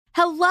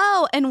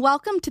Hello, and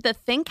welcome to the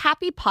Think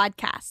Happy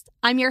podcast.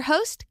 I'm your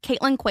host,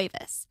 Caitlin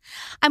Cuevas.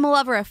 I'm a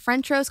lover of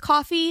French roast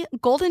coffee,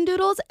 golden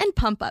doodles, and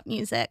pump-up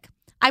music.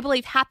 I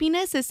believe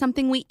happiness is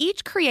something we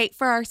each create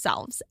for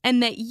ourselves,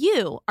 and that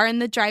you are in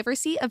the driver's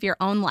seat of your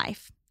own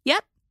life.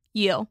 Yep,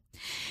 you.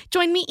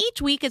 Join me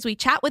each week as we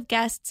chat with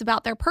guests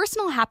about their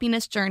personal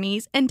happiness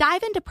journeys and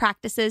dive into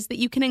practices that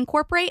you can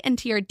incorporate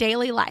into your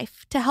daily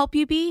life to help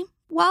you be,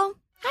 well,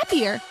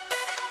 happier.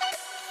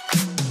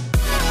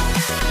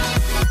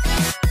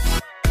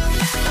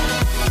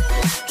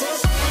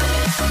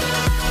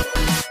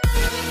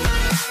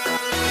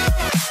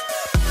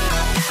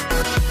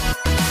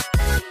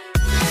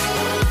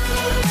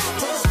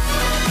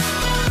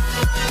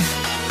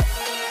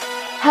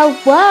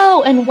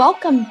 Hello, and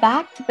welcome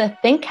back to the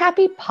Think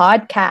Happy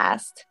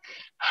podcast.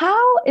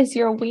 How is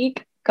your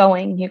week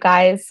going, you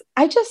guys?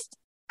 I just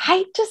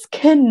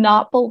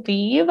cannot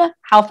believe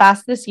how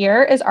fast this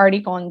year is already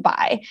going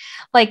by.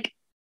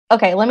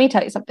 Okay, let me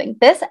tell you something.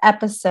 This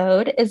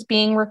episode is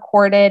being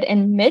recorded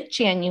in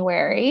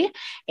mid-January,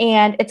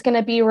 and it's going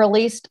to be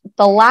released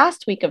the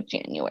last week of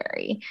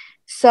January.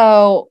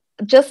 So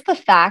just the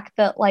fact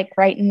that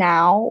right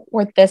now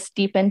we're this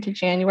deep into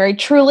January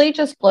truly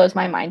just blows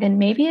my mind. And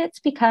maybe it's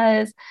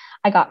because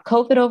I got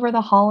COVID over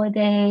the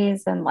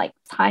holidays and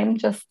time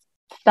just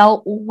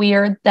felt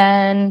weird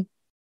then.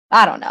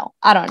 I don't know.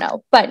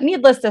 But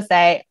needless to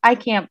say, I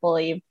can't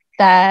believe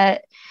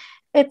that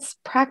it's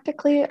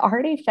practically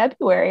already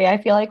February.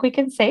 I feel like we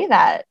can say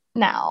that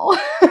now.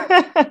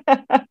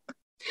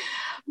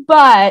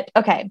 But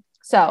okay,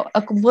 so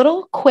a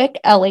little quick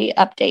Ellie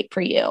update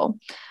for you.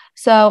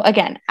 So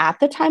again, at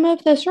the time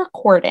of this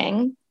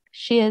recording,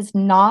 she is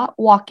not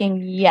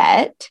walking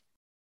yet,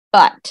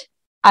 but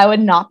I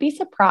would not be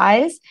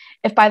surprised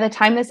if by the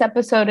time this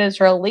episode is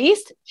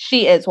released,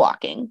 she is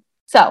walking.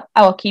 So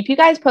I will keep you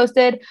guys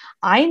posted.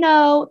 I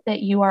know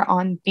that you are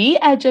on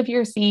the edge of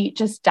your seat,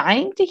 just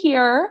dying to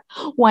hear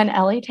when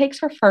Ellie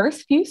takes her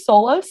first few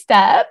solo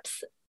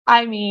steps.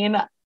 I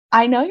mean,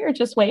 I know you're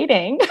just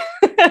waiting.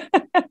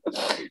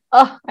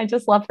 Oh, I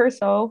just love her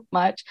so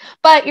much.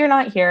 But you're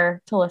not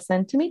here to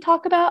listen to me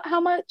talk about how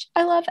much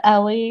I love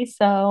Ellie,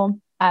 so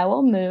I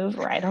will move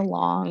right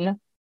along.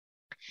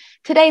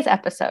 Today's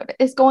episode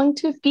is going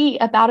to be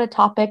about a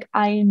topic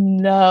I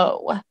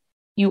know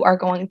you are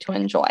going to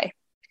enjoy: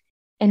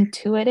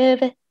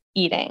 intuitive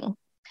eating.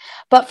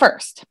 But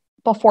first,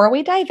 before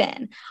we dive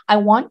in, I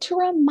want to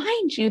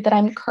remind you that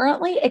I'm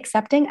currently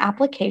accepting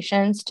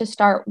applications to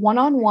start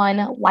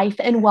one-on-one life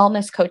and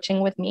wellness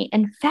coaching with me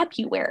in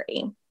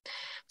February.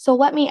 So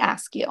let me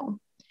ask you,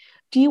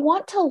 do you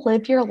want to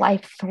live your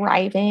life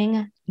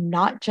thriving,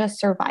 not just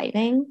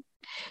surviving?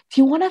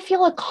 Do you want to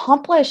feel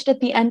accomplished at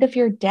the end of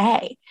your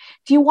day?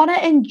 Do you want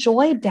to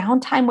enjoy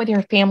downtime with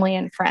your family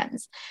and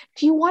friends?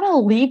 Do you want to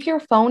leave your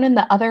phone in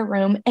the other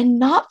room and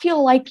not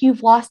feel like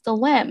you've lost a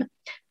limb?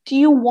 Do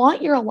you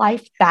want your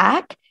life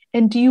back?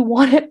 And do you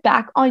want it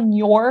back on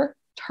your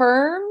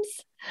terms?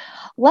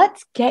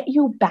 Let's get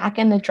you back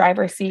in the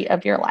driver's seat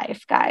of your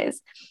life,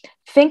 guys.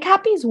 Think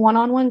Happy's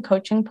one-on-one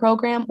coaching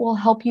program will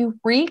help you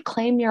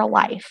reclaim your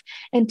life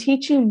and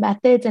teach you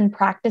methods and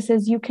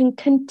practices you can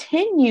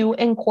continue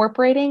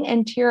incorporating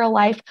into your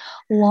life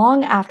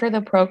long after the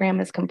program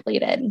is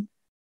completed.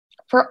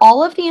 For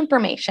all of the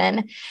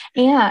information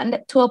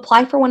and to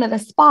apply for one of the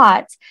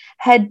spots,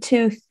 head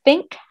to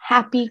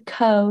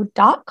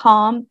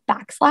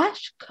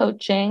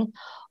thinkhappyco.com/coaching,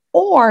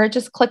 or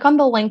just click on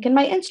the link in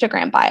my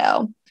Instagram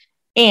bio.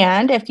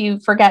 And if you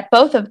forget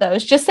both of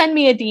those, just send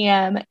me a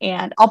DM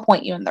and I'll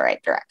point you in the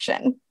right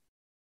direction.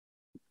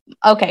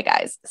 Okay,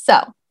 guys, so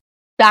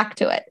back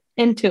to it.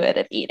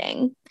 Intuitive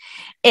eating.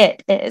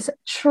 It is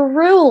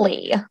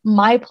truly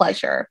my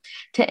pleasure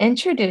to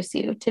introduce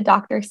you to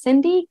Dr.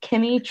 Cindy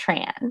Kimmy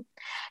Tran.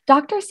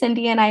 Dr.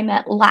 Cindy and I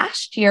met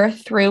last year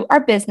through our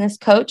business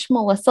coach,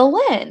 Melissa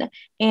Lynn.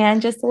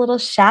 And just a little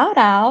shout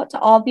out to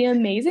all the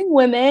amazing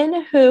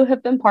women who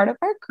have been part of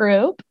our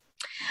group.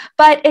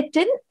 But it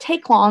didn't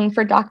take long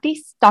for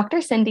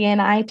Dr. Cindy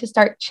and I to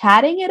start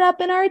chatting it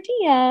up in our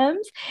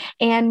DMs.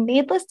 And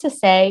needless to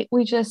say,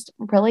 we just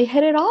really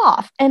hit it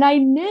off. And I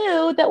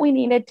knew that we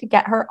needed to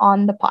get her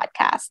on the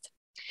podcast.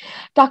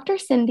 Dr.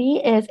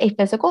 Cindy is a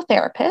physical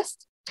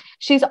therapist.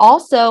 She's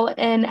also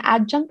an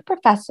adjunct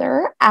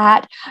professor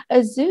at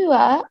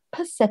Azusa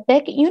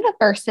Pacific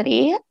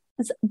University's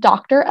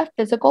Doctor of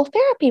Physical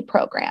Therapy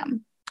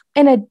program.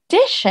 In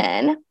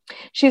addition,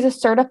 she's a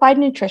certified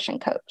nutrition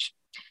coach.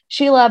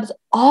 She loves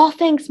all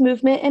things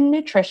movement and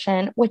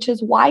nutrition, which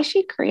is why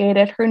she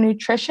created her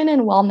nutrition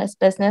and wellness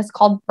business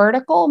called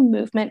Vertical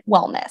Movement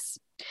Wellness.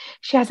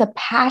 She has a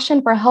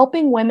passion for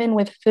helping women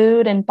with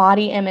food and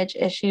body image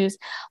issues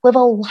live a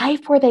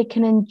life where they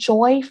can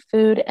enjoy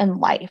food and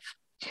life.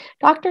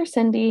 Dr.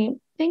 Cindy,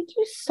 thank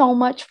you so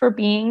much for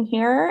being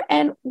here,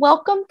 and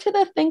welcome to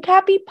the Think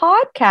Happy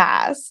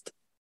podcast.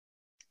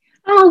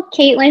 Oh,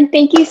 Caitlin,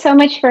 thank you so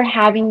much for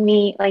having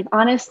me.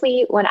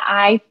 Honestly, when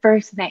I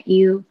first met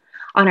you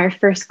on our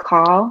first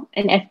call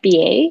in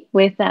FBA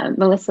with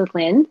Melissa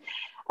Lynn,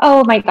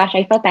 Oh my gosh,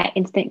 I felt that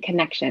instant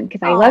connection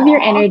because I love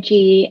your Aw.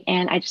 energy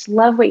and I just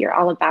love what you're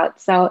all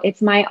about. So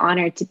it's my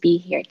honor to be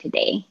here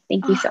today.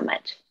 Thank you so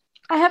much.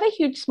 I have a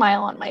huge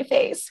smile on my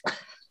face.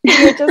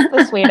 You're just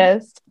the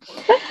sweetest.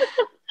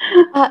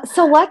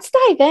 So let's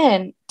dive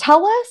in.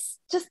 Tell us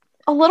just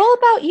a little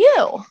about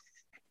you.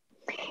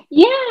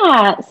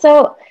 Yeah.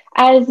 So,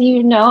 as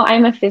you know,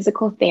 I'm a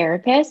physical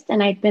therapist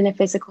and I've been a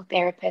physical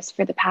therapist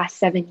for the past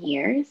 7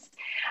 years.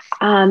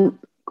 Um,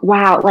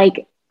 wow.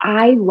 Like,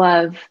 I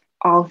love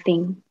all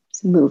things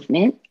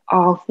movement,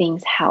 all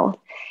things health.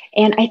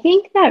 And I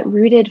think that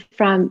rooted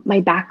from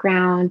my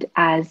background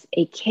as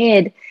a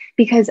kid,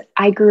 because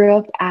I grew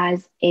up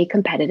as a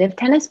competitive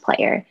tennis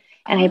player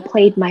and I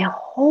played my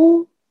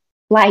whole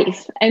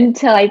life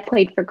until I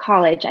played for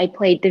college. I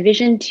played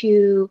Division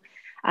II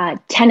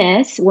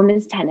tennis,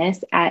 women's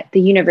tennis at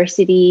the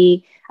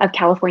University of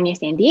California,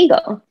 San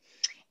Diego.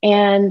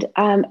 And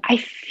I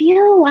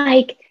feel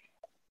like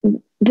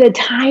the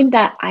time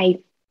that I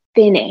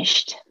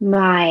finished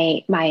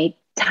my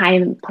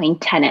time playing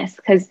tennis,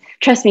 because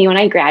trust me, when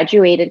I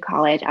graduated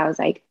college, I was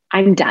like,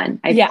 I'm done.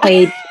 I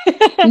played,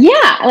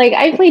 like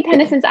I played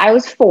tennis since I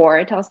was 4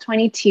 until I was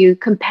 22,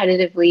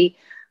 competitively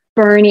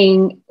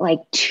burning like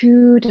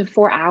 2 to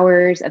 4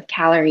 hours of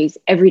calories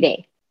every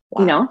day,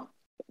 you know?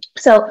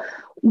 So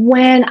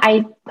when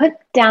I put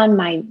down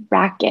my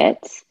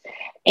rackets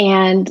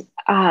and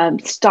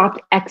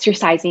stopped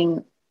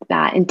exercising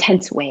that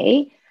intense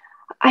way,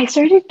 I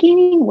started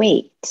gaining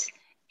weight.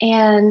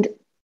 And,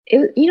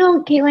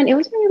 Caitlin, it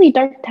was a really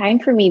dark time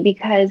for me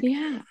because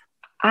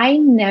I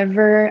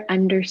never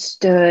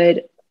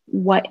understood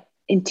what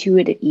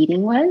intuitive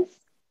eating was.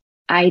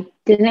 I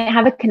didn't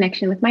have a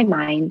connection with my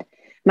mind,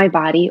 my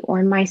body,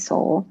 or my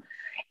soul.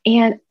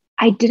 And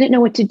I didn't know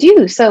what to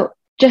do. So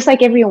just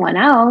like everyone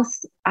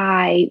else,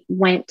 I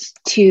went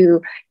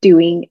to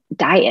doing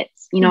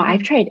diets.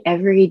 I've tried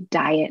every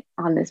diet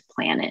on this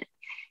planet.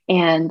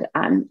 And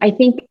I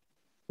think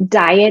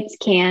diets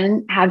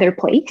can have their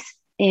place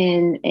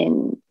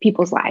in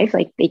people's lives.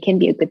 Like they can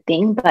be a good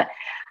thing. But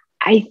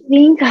I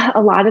think a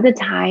lot of the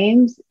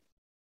times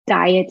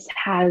diets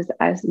has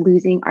us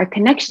losing our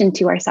connection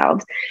to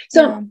ourselves.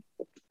 So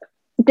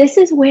this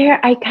is where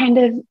I kind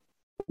of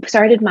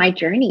started my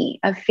journey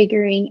of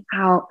figuring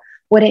out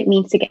what it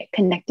means to get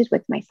connected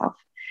with myself.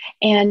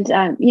 And,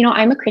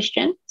 I'm a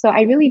Christian, so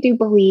I really do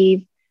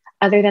believe,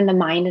 other than the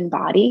mind and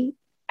body,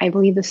 I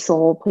believe the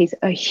soul plays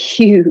a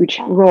huge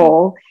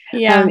role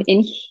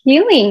in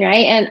healing,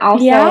 right? And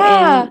also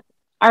in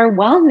our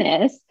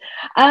wellness.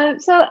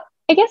 So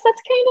I guess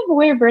that's kind of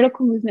where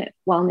Vertical Movement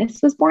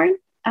Wellness was born,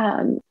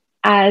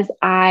 as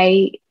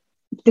I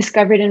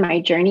discovered in my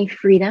journey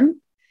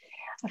freedom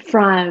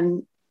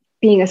from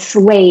being a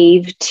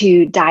slave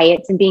to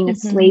diets and being a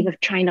slave of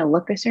trying to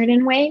look a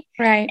certain way,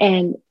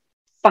 and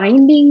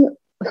finding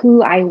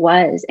who I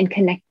was and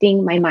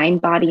connecting my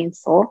mind, body, and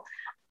soul.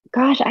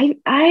 Gosh,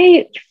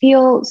 I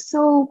feel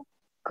so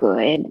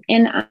good,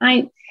 and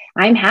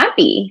I'm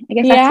happy. I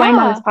guess that's why I'm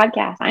on this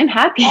podcast. I'm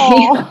happy.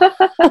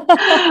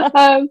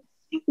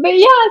 But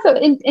yeah, so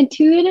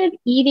intuitive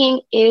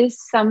eating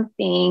is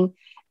something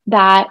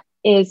that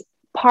is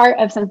part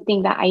of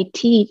something that I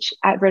teach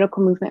at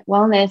Vertical Movement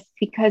Wellness,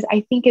 because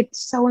I think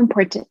it's so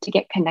important to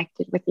get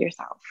connected with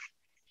yourself.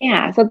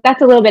 Yeah. So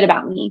that's a little bit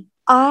about me.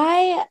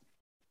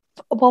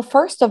 Well,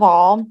 first of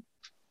all,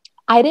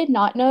 I did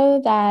not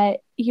know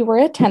that you were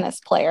a tennis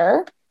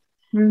player.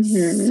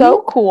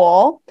 So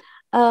cool.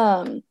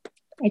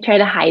 I try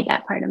to hide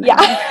that part of my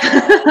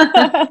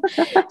life.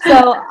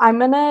 So I'm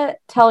going to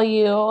tell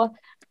you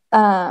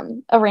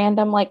a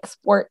random like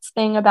sports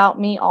thing about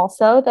me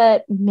also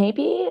that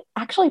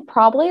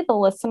probably the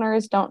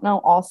listeners don't know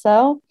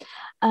also.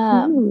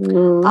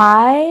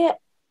 I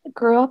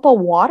grew up a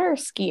water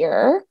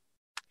skier.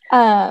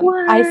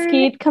 I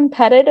skied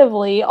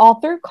competitively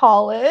all through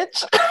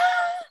college.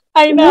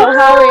 I know,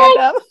 how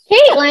random.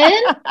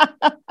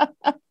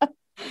 Caitlin,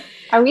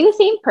 are we the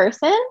same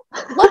person?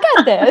 Look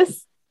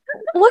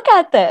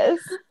at this.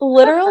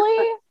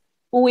 Literally,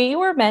 we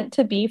were meant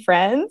to be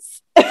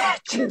friends. I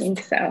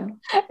think so.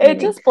 It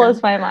just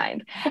blows my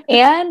mind.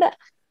 And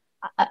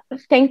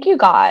thank you,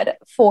 God,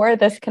 for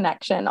this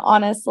connection,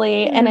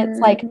 honestly. And it's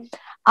like,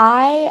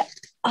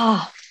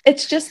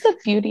 it's just the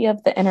beauty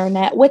of the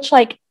internet, which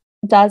like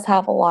does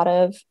have a lot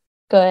of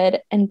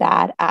good and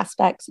bad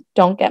aspects.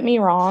 Don't get me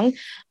wrong,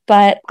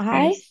 but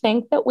I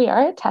think that we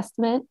are a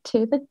testament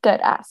to the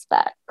good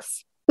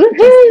aspects.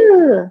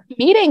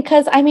 Meeting,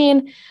 because I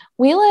mean,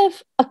 we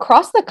live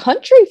across the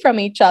country from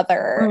each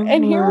other,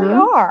 and here we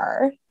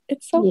are.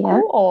 It's so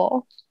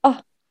cool.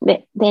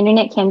 The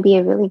internet can be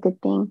a really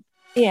good thing.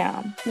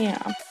 Yeah.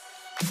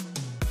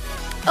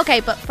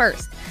 Okay, but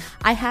first,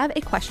 I have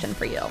a question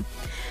for you.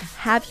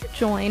 Have you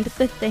joined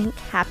the Think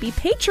Happy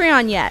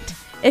Patreon yet?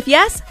 If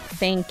yes,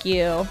 thank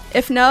you.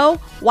 If no,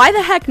 why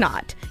the heck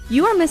not?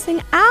 you are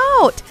missing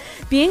out.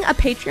 Being a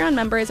Patreon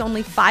member is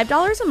only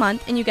 $5 a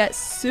month, and you get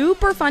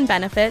super fun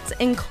benefits,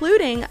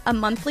 including a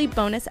monthly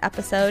bonus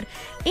episode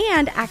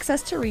and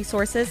access to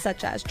resources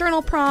such as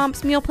journal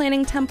prompts, meal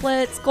planning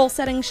templates, goal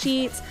setting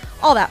sheets,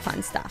 all that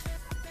fun stuff.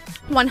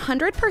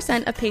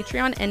 100% of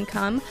Patreon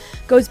income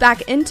goes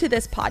back into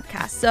this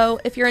podcast. So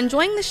if you're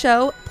enjoying the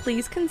show,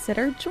 please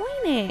consider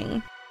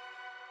joining.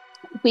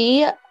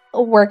 We're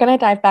going to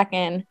dive back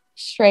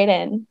straight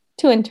in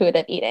to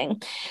intuitive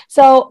eating.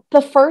 So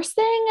the first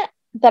thing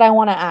that I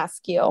want to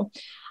ask you,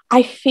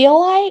 I feel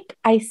like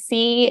I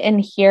see and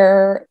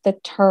hear the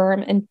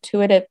term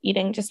intuitive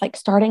eating just like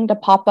starting to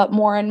pop up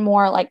more and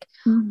more, like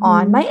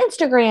on my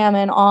Instagram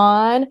and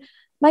on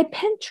my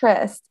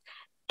Pinterest.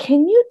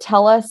 Can you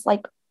tell us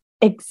like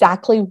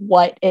exactly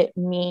what it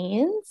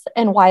means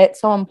and why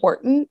it's so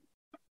important?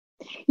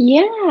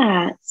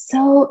 Yeah.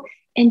 So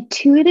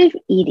intuitive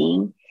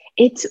eating,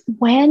 it's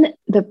when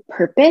the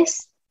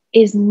purpose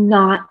is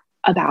not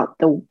about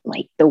the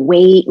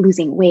weight,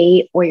 losing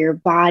weight, or your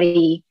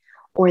body,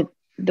 or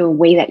the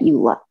way that you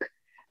look,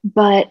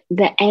 but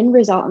the end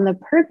result and the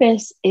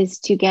purpose is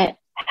to get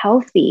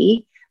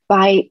healthy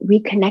by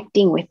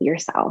reconnecting with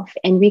yourself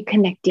and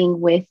reconnecting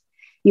with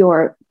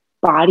your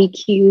body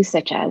cues,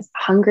 such as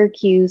hunger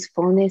cues,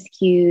 fullness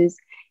cues,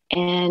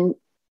 and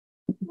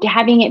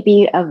having it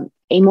be a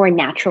more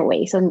natural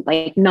way. So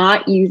like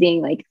not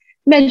using like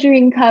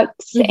measuring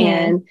cups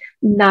and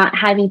not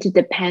having to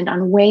depend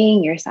on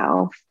weighing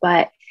yourself,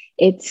 but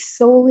it's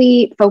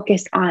solely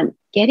focused on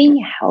getting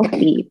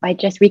healthy by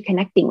just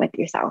reconnecting with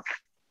yourself.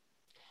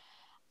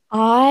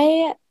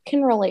 I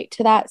can relate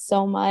to that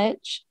so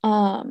much.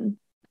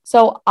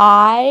 So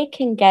I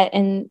can get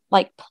in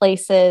like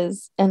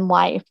places in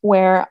life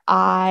where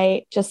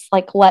I just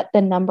like let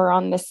the number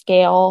on the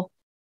scale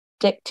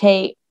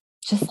dictate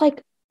just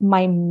like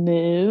my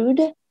mood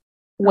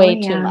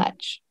way too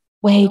much.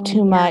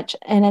 Too much.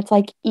 And it's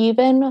like,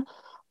 even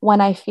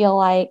when I feel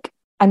like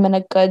I'm in a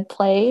good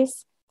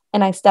place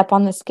and I step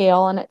on the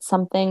scale and it's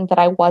something that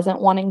I wasn't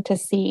wanting to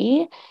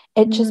see,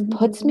 it just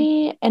puts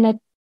me in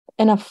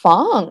a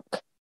funk,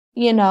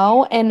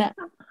 and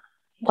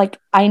like,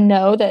 I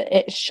know that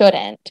it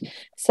shouldn't.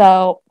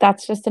 So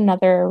that's just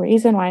another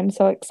reason why I'm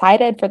so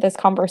excited for this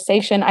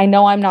conversation. I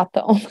know I'm not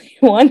the only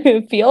one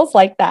who feels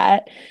like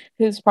that,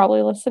 who's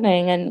probably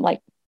listening and like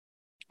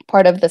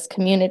part of this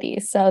community.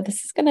 So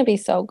this is going to be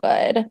so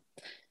good.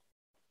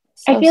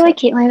 I feel like,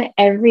 Caitlin,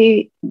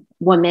 every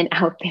woman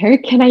out there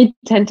can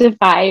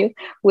identify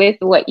with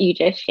what you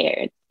just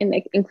shared, and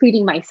like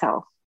including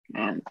myself.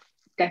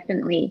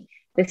 Definitely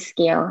the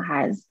scale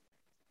has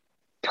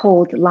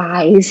told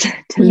lies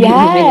to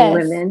many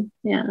women.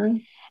 Yeah.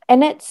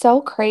 And it's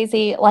so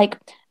crazy, like,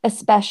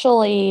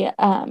 especially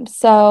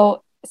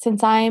so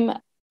since I'm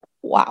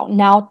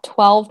now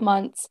 12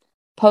 months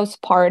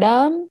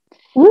postpartum.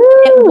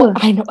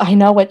 I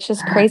know, which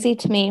is crazy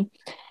to me.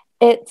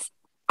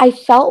 I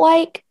felt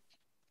like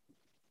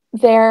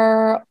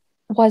there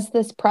was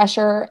this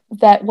pressure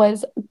that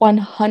was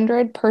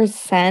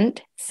 100%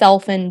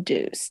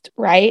 self-induced,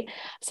 right?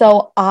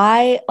 So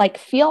I like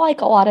feel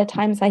like a lot of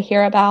times I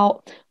hear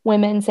about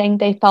women saying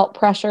they felt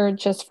pressure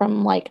just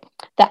from like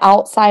the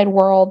outside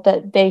world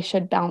that they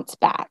should bounce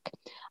back.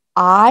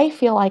 I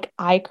feel like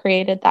I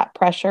created that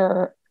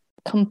pressure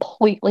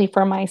completely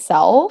for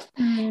myself.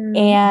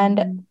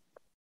 And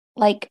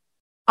like,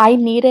 I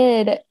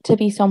needed to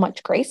be so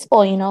much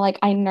graceful, like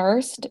I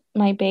nursed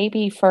my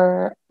baby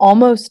for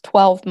almost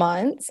 12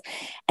 months,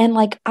 and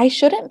like I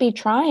shouldn't be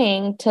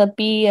trying to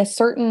be a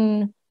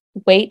certain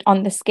weight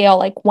on the scale,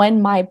 like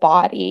when my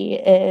body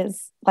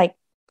is like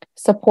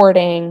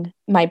supporting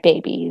my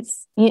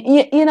babies,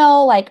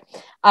 like,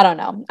 I don't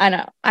know. I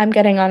know I'm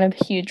getting on a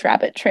huge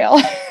rabbit trail.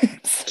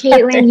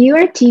 Caitlin, you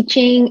are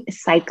teaching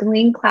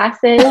cycling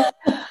classes.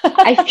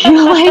 I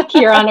feel like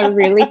you're on a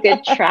really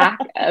good track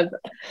of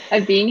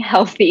being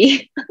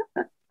healthy.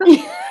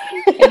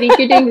 I think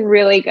you're doing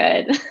really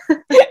good.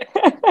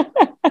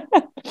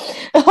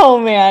 Oh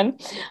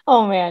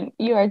man,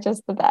 you are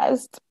just the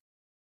best.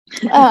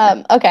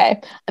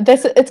 Okay,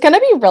 it's gonna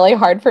be really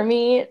hard for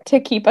me to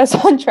keep us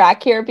on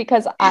track here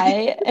because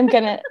I am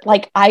gonna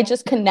I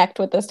just connect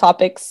with this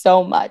topic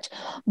so much,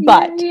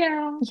 but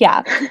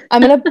yeah,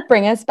 I'm gonna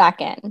bring us back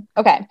in.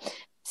 Okay,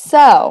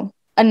 so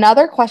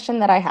another question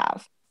that I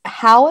have: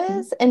 how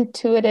is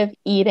intuitive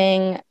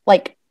eating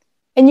like?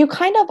 And you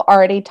kind of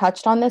already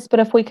touched on this,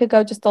 but if we could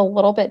go just a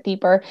little bit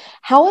deeper,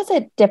 how is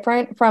it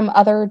different from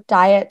other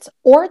diets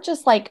or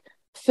just like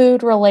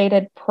food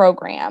related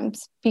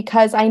programs?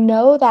 Because I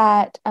know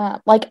that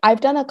like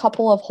I've done a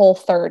couple of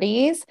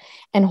Whole30s,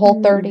 and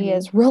Whole30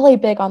 is really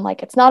big on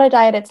like, it's not a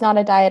diet, it's not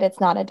a diet, it's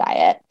not a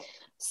diet.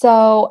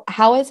 So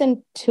how is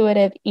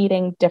intuitive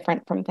eating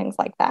different from things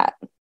like that?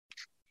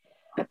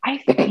 I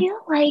feel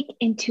like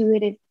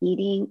intuitive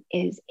eating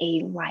is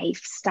a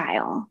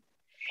lifestyle,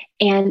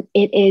 and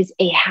it is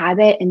a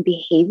habit and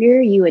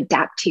behavior you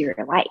adapt to your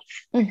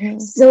life.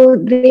 So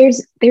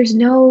there's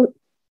no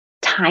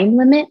time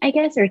limit, I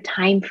guess, or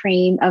time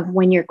frame of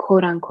when you're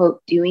quote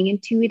unquote doing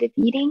intuitive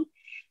eating.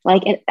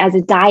 like as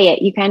a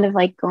diet, you kind of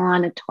like go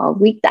on a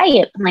 12-week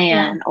diet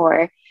plan,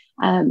 or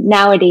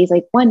nowadays,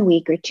 like 1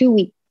 week or 2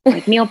 week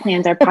like meal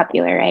plans are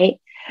popular, right?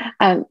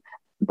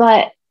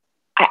 But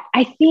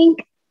I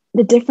think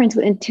the difference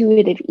with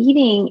intuitive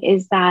eating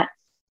is that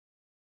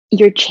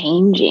you're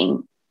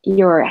changing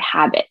your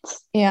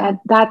habits. Yeah.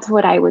 That's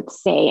what I would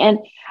say. And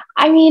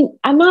I mean,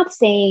 I'm not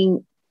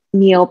saying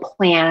meal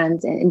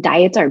plans and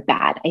diets are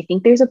bad. I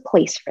think there's a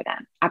place for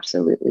them.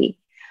 Absolutely.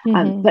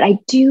 But I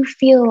do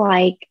feel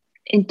like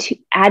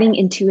adding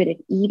intuitive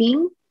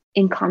eating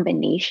in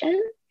combination,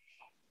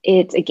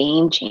 it's a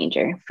game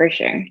changer for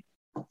sure.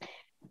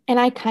 And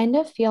I kind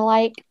of feel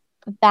like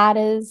that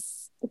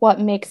is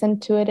what makes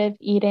intuitive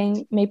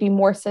eating maybe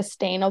more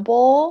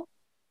sustainable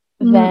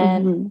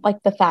than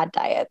like the fad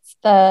diets,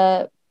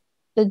 the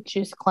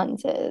juice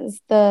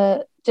cleanses,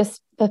 the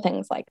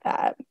things like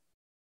that.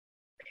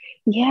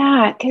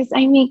 Yeah, because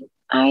I mean,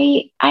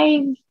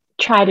 I've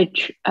tried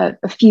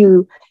a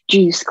few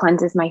juice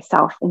cleanses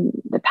myself in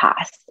the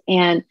past,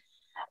 and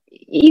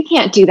you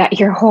can't do that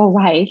your whole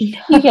life.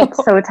 You get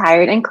so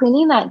tired, and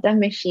cleaning that dumb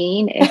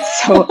machine is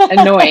so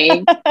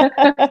annoying.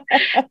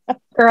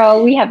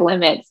 Girl, we have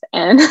limits,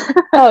 and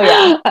oh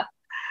yeah.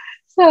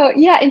 So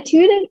yeah,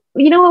 intuitive.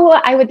 You know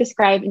what I would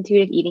describe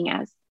intuitive eating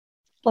as?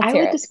 I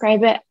would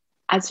describe it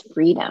as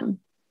freedom.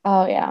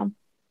 Oh yeah.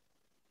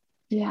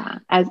 Yeah,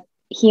 as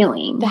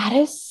healing. That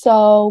is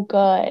so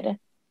good.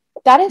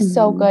 That is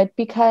so good,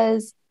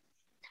 because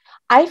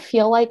I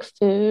feel like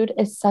food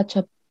is such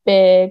a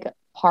big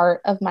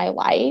part of my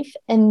life,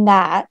 in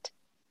that.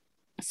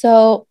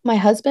 So my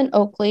husband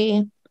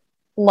Oakley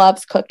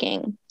loves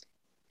cooking,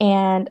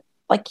 and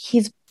like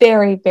he's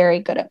very, very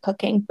good at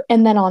cooking.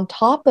 And then on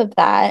top of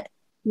that,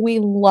 we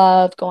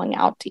love going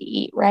out to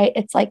eat, right?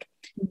 It's like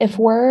if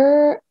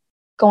we're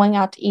going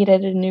out to eat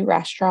at a new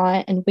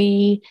restaurant and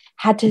we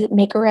had to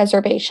make a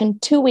reservation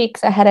 2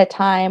 weeks ahead of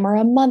time or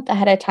a month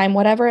ahead of time,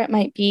 whatever it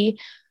might be,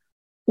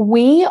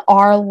 we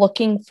are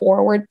looking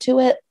forward to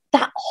it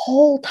that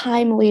whole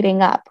time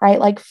leading up, right?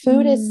 Like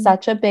food is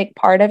such a big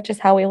part of just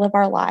how we live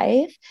our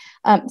life,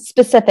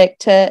 specific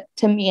to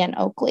me and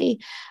Oakley,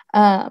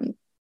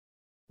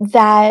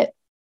 that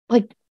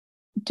like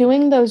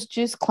doing those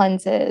juice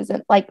cleanses,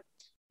 and like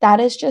that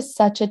is just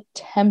such a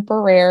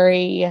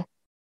temporary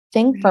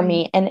thing for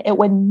me, and it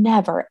would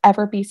never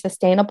ever be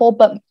sustainable.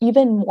 But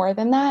even more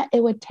than that,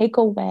 it would take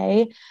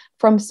away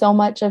from so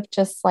much of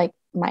just like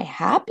my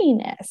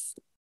happiness,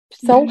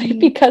 solely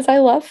because I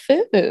love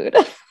food.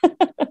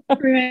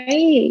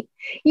 Right.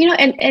 You know,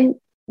 and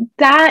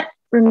that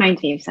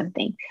reminds me of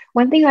something.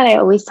 One thing that I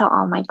always tell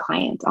all my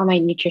clients, all my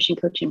nutrition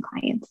coaching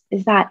clients,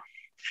 is that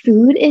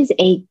food is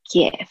a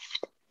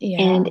gift,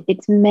 and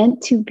it's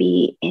meant to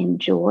be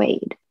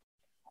enjoyed.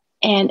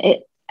 And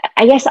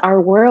I guess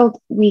our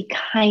world, we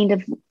kind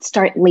of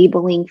start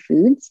labeling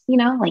foods, you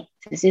know, like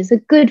this is a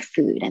good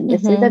food and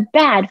this is a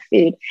bad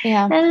food.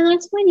 Yeah. And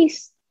that's when you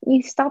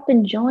stop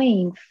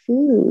enjoying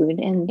food.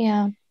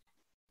 And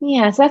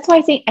so that's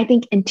why I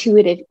think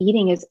intuitive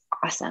eating is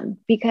awesome,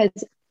 because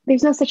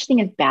there's no such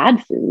thing as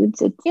bad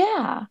foods. It's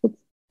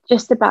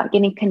just about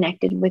getting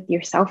connected with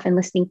yourself and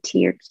listening to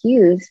your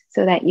cues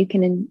so that you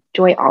can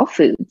enjoy all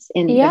foods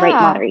in the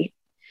right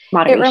moderation.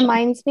 It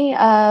reminds me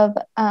of,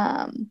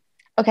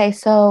 okay,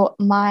 so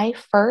my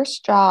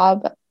first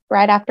job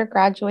right after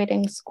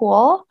graduating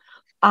school,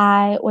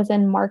 I was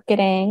in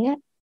marketing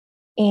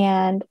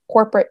and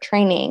corporate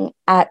training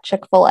at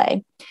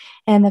Chick-fil-A.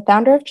 And the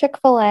founder of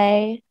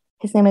Chick-fil-A,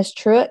 his name is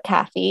Truett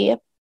Cathy.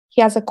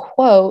 He has a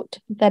quote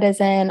that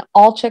is in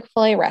all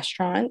Chick-fil-A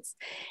restaurants,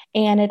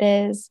 and it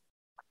is,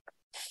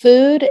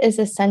 "Food is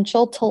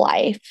essential to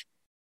life,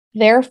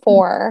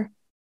 therefore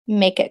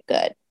make it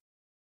good."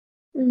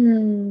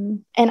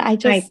 And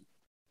it's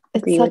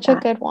such a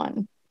good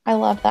one. I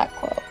love that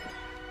quote.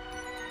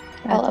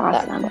 That's awesome.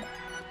 That quote.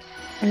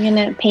 I'm going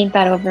to paint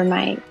that over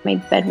my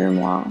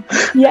bedroom wall.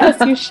 Yes,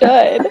 you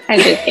should. I'm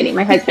just kidding.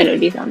 My husband would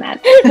be so mad.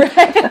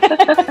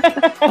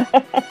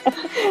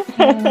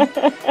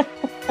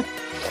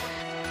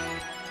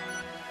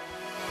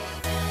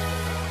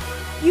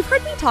 You've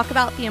heard me talk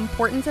about the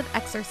importance of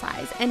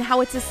exercise and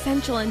how it's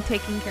essential in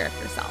taking care of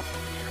yourself.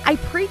 I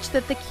preach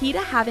that the key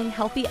to having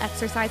healthy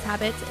exercise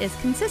habits is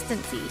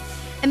consistency,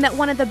 and that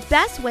one of the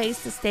best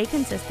ways to stay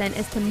consistent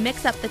is to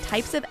mix up the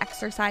types of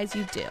exercise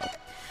you do.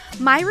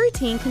 My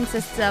routine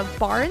consists of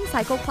bar and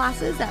cycle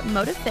classes at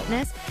Motive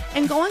Fitness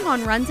and going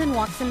on runs and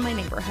walks in my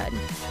neighborhood.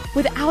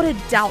 Without a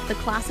doubt, the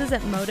classes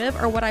at Motive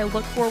are what I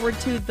look forward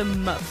to the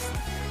most.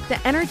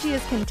 The energy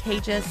is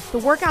contagious, the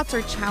workouts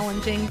are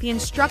challenging, the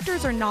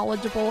instructors are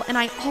knowledgeable, and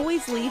I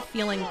always leave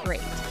feeling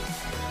great.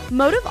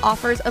 Motive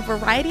offers a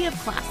variety of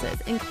classes,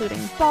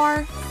 including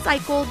bar,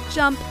 cycle,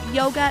 jump,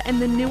 yoga,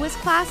 and the newest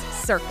class,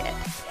 circuit.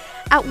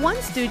 At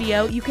one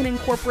studio, you can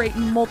incorporate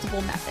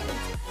multiple methods.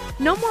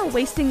 No more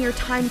wasting your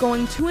time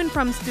going to and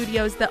from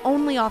studios that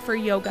only offer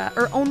yoga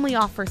or only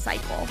offer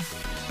cycle.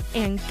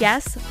 And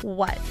guess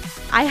what?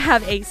 I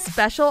have a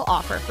special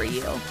offer for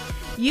you.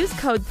 Use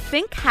code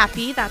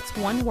ThinkHappy, that's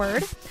one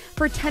word,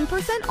 for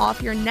 10%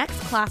 off your next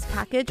class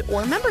package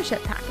or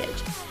membership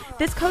package.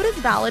 This code is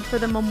valid for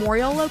the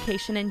Memorial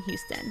location in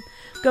Houston.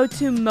 Go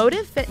to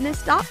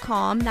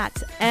motivefitness.com,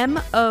 that's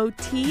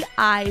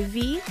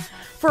MOTIV,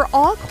 for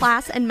all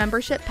class and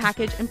membership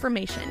package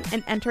information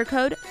and enter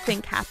code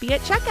ThinkHappy at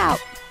checkout.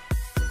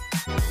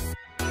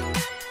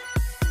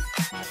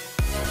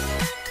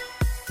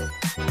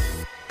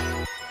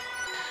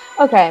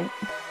 Okay,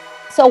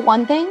 so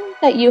one thing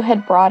that you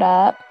had brought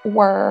up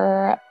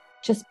were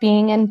just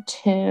being in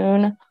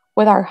tune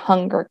with our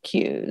hunger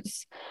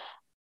cues.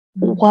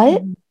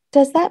 What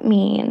does that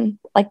mean?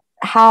 Like,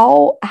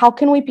 how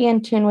can we be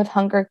in tune with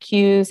hunger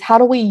cues? How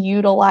do we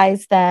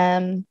utilize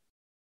them?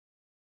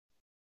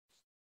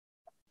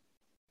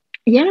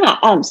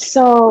 Yeah,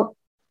 so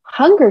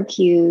hunger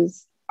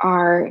cues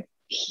are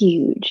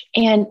huge.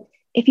 And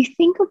if you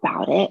think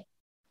about it,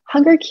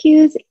 hunger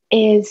cues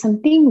is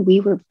something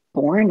we were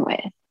born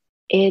with.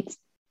 It's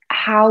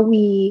how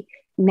we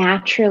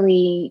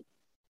naturally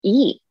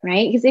eat,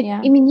 right? Because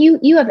I mean,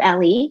 you have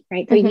Ellie,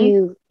 right? So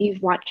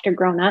you've watched her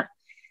grown up.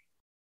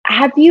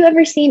 Have you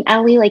ever seen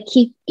Ellie like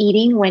keep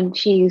eating when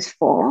she's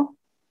full?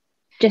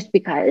 Just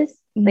because?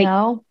 Like,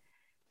 no.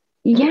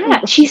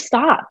 Yeah, she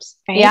stops,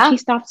 right? Yeah. She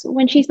stops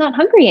when she's not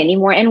hungry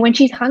anymore. And when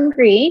she's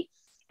hungry,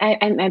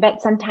 I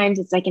bet sometimes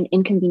it's like an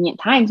inconvenient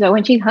time. So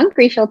when she's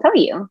hungry, she'll tell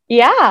you.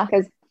 Yeah.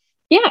 Because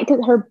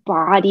her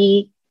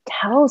body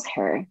tells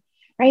her,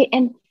 right?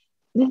 And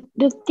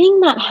the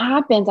thing that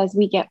happens as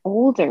we get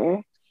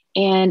older,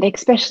 and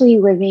especially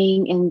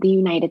living in the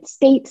United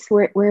States,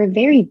 we're a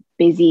very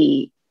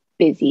busy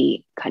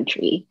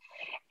country.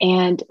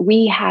 And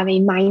we have a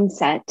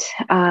mindset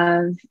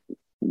of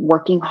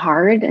working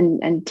hard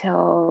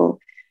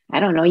until, I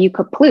don't know, you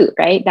kaput,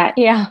 right?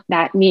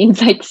 That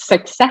means like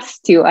success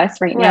to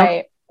us right now.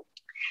 Right.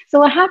 So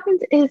what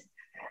happens is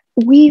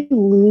we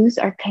lose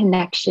our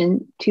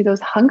connection to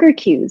those hunger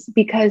cues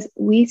because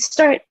we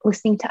start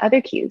listening to other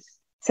cues,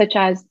 such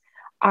as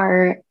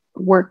our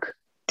work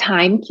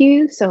time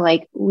cues. So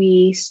like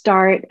we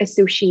start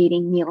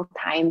associating meal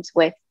times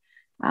with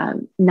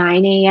 9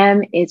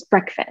 a.m. is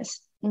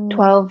breakfast,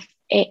 12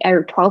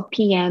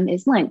 p.m.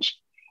 is lunch,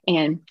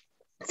 and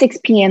 6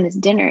 p.m. is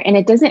dinner. And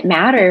it doesn't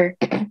matter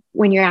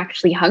when you're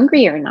actually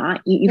hungry or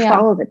not. You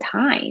follow the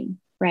time,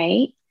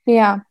 right?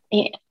 Yeah.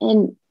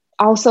 And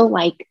also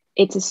like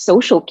it's a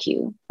social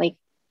cue.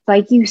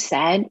 Like you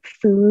said,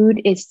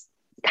 food is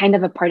kind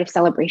of a part of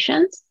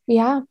celebrations.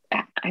 Yeah.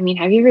 I mean,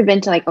 have you ever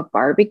been to like a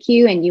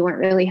barbecue and you weren't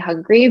really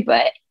hungry,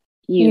 but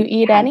you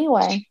eat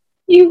anyway?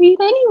 You eat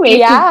anyway.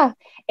 Yeah.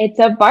 It's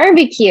a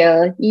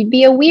barbecue. You'd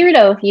be a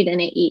weirdo if you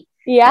didn't eat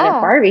at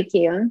a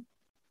barbecue.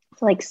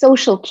 So like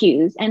social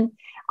cues. And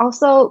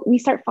also we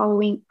start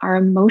following our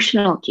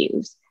emotional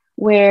cues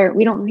where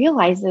we don't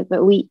realize it,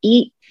 but we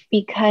eat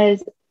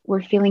because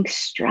we're feeling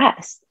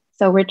stressed.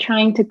 So we're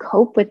trying to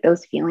cope with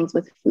those feelings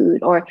with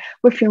food, or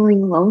we're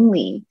feeling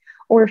lonely,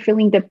 or we're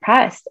feeling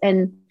depressed.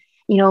 And,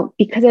 you know,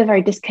 because of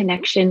our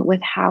disconnection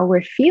with how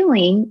we're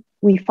feeling,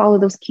 we follow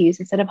those cues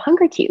instead of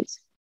hunger cues.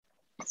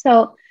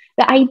 So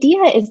the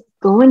idea is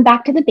going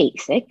back to the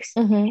basics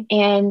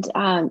and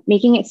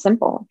making it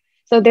simple.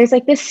 So there's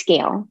like this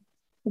scale,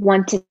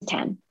 1 to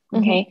 10.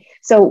 Okay.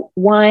 So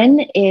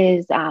 1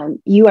 is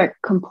you are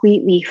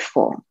completely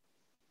full.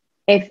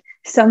 If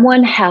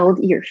someone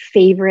held your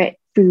favorite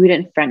food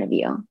in front of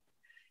you,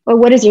 well,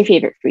 what is your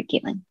favorite food,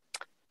 Caitlin?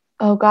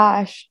 Oh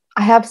gosh,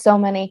 I have so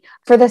many.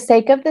 For the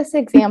sake of this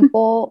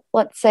example,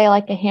 let's say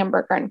like a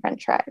hamburger and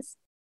French fries.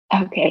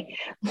 Okay.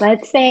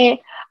 Let's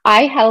say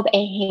I held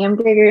a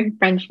hamburger and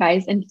French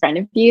fries in front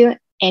of you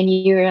and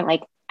you're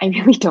like, I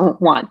really don't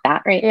want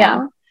that right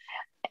now.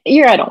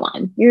 You're at a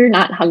 1. You're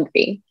not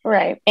hungry.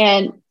 Right.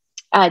 And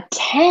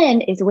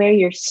 10 is where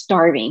you're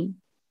starving,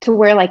 to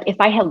where like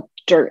if I held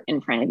dirt in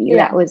front of you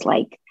that was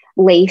like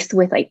laced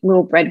with like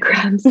little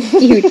breadcrumbs,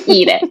 you'd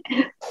eat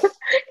it.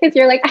 Because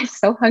you're like, I'm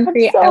so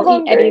hungry.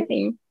 I'll eat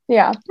anything.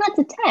 Yeah. That's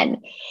a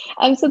 10.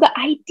 So the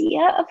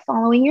idea of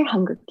following your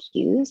hunger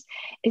cues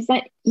is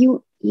that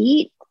you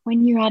eat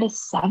when you're at a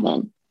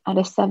 7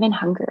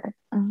 hunger.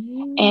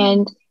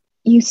 And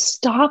you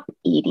stop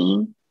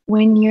eating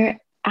when you're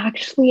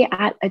actually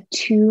at a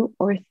 2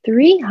 or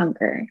 3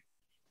 hunger.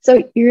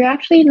 So you're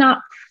actually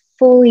not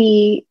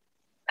fully,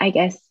 I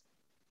guess,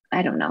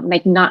 I don't know,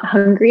 like not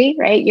hungry,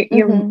 right?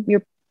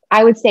 You're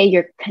I would say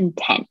you're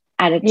content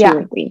at a 2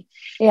 or 3.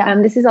 Yeah.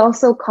 This is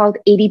also called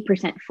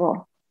 80%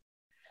 full.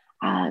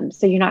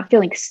 So you're not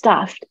feeling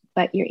stuffed,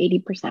 but you're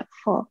 80%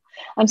 full.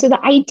 So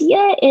the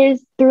idea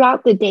is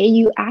throughout the day,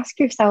 you ask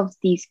yourselves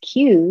these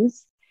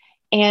cues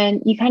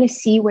and you kind of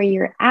see where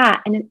you're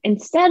at. And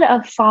instead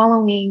of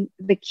following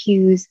the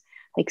cues,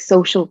 like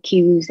social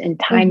cues and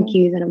time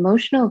cues and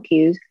emotional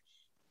cues,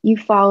 you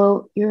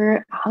follow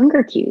your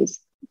hunger cues,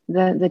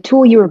 the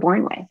tool you were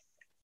born with.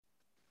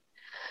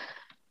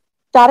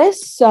 That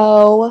is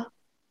so,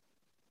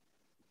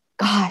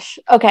 gosh,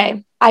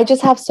 okay. I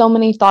just have so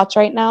many thoughts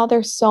right now.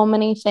 There's so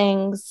many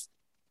things,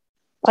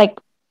 like,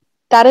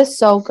 that is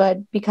so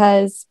good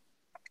because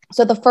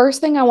So the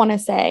first thing I want to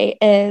say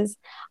is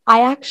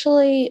I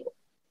actually,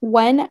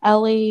 when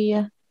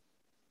Ellie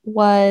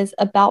was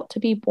about to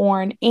be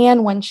born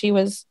and when she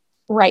was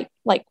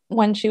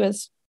when she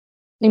was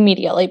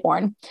immediately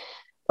born,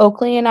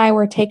 Oakley and I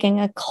were taking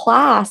a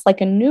class,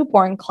 like a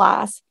newborn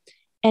class,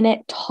 and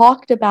it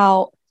talked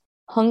about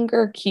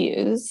hunger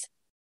cues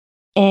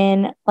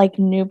in like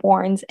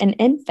newborns and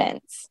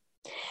infants.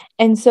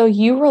 And so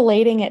you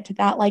relating it to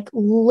that, like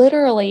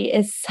literally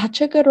is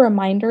such a good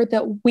reminder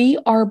that we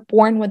are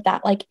born with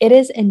that. Like it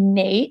is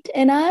innate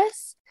in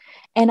us.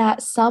 And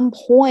at some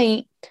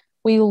point,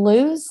 we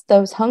lose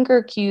those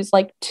hunger cues,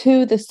 like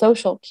to the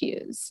social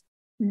cues,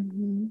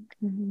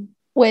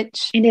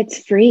 which. And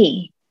it's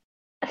free.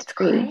 It's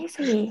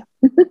crazy.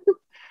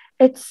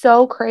 It's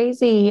so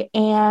crazy.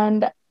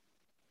 And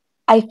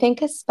I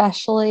think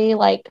especially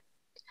like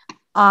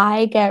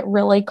I get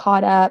really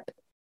caught up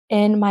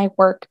in my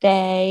work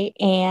day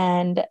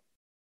and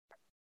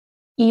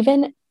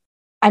even,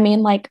 I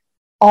mean, like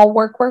I'll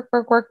work.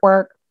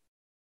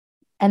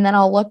 And then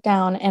I'll look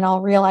down and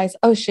I'll realize,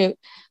 oh shoot,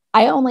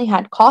 I only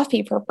had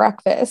coffee for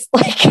breakfast.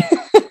 Like,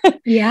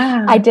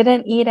 yeah, I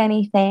didn't eat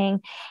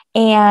anything.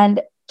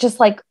 And just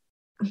like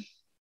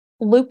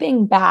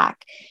looping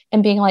back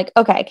and being like,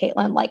 okay,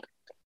 Caitlin, like,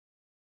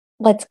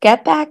 let's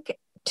get back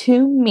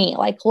to me.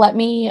 Like, let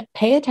me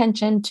pay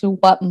attention to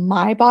what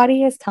my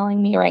body is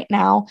telling me right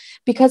now,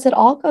 because it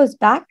all goes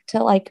back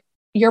to like,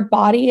 your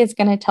body is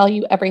going to tell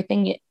you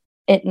everything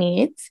it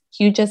needs.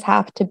 You just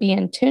have to be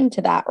in tune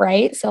to that,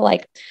 right? So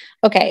like,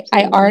 okay,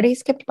 absolutely. I already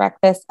skipped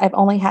breakfast. I've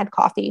only had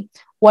coffee.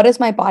 What does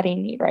my body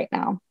need right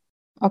now?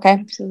 Okay.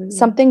 Absolutely.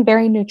 Something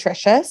very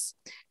nutritious,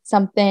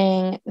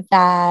 something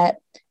that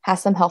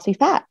has some healthy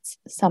fats,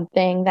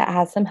 something that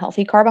has some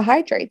healthy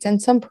carbohydrates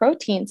and some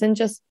proteins, and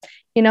just,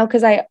 you know,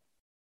 because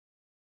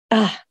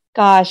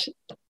gosh,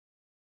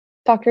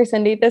 Dr.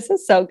 Cindy, this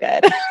is so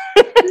good.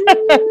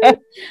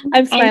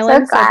 I'm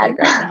smiling so big right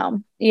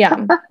now.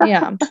 Yeah.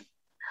 Yeah.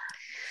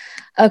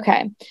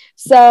 Okay.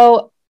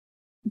 So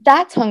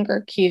that's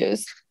hunger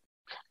cues.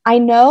 I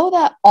know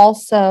that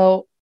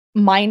also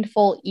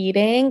mindful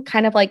eating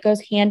kind of like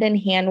goes hand in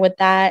hand with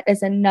that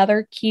as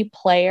another key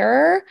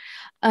player.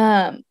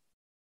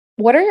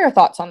 What are your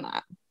thoughts on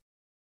that?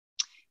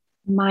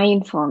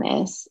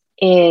 Mindfulness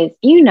is,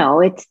 you know,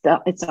 it's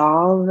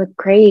all the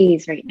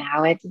craze right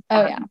now. It's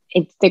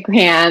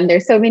Instagram.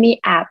 There's so many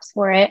apps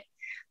for it,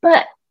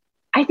 but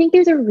I think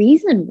there's a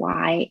reason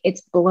why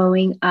it's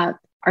blowing up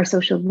our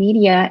social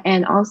media,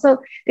 and also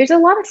there's a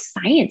lot of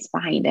science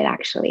behind it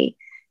actually,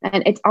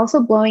 and it's also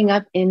blowing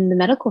up in the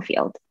medical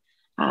field.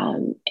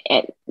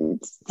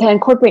 To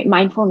incorporate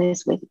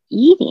mindfulness with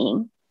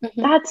eating,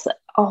 that's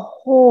a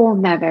whole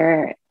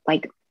nother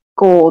like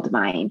gold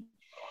mine.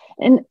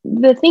 And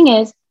the thing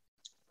is,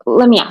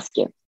 let me ask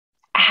you,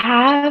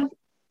 have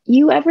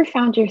you ever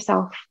found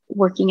yourself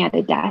working at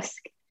a desk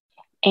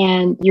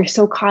and you're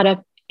so caught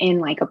up in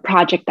like a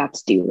project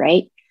that's due,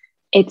 right?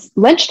 It's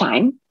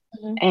lunchtime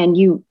and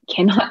you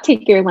cannot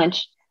take your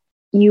lunch.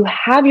 You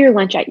have your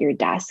lunch at your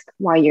desk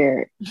while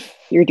you're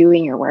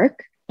doing your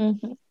work.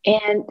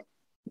 And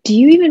do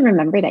you even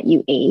remember that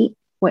you ate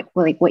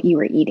what you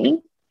were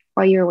eating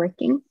while you were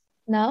working?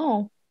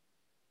 No.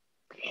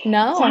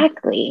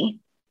 Exactly.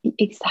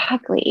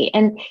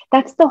 And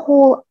that's the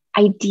whole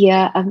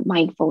idea of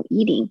mindful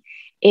eating.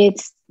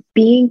 It's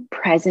being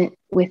present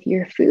with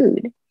your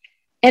food.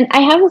 And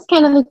I have this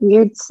kind of like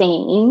weird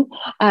saying,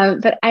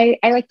 but I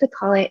like to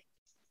call it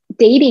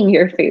dating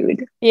your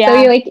food.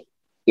 Yeah. So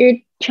you're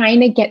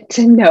trying to get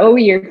to know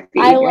your food,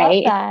 I love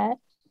right? that.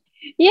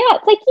 Yeah.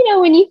 It's like, you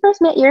know, when you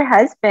first met your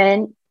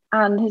husband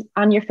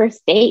on your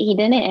first date, he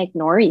didn't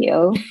ignore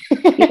you.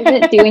 He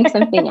wasn't doing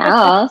something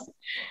else.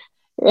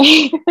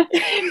 Right?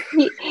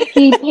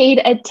 he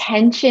paid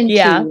attention to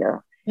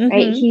you,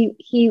 right?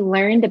 He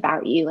learned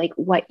about you, like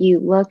what you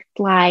looked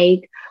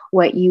like,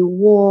 what you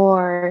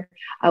wore,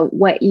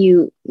 what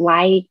you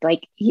liked.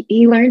 Like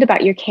he learned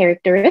about your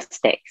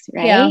characteristics,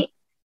 right? Yeah.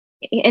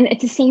 And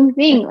it's the same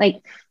thing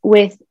like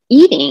with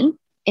eating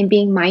and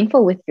being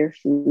mindful with your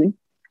food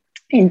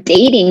and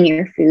dating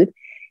your food.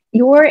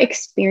 You're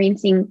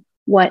experiencing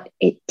what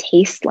it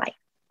tastes like,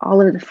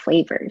 all of the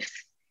flavors.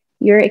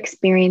 You're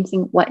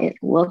experiencing what it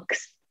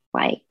looks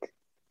like.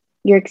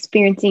 You're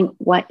experiencing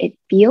what it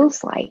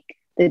feels like,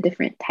 the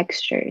different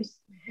textures.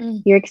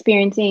 You're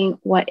experiencing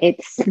what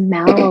it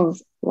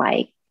smells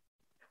like.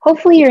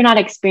 Hopefully you're not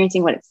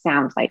experiencing what it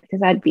sounds like,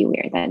 because that'd be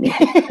weird. That means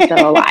it's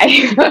still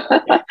alive.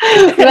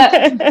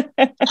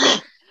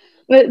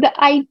 But the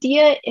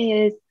idea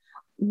is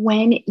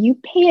when you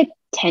pay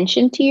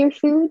attention to your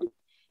food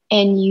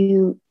and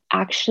you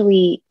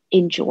actually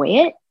enjoy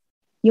it,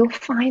 you'll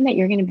find that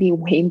you're going to be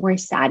way more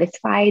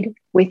satisfied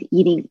with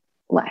eating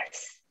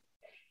less.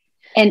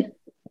 And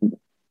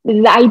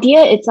the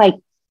idea, it's like,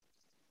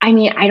 I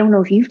mean, I don't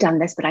know if you've done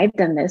this, but I've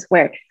done this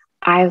where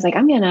I was like,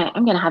 I'm going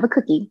to have a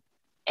cookie.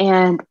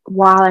 And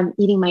while I'm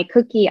eating my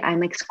cookie,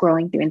 I'm like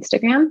scrolling through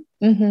Instagram.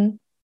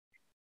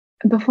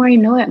 Before I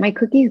know it, my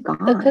cookie's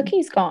gone. The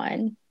cookie's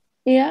gone.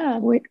 Yeah.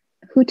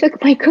 who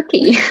took my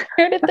cookie?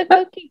 Where did the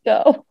cookie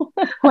go?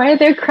 Why are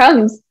there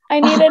crumbs? I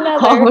need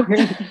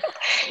another.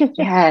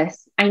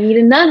 Yes, I need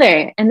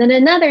another, and then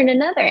another and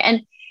another.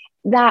 And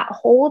that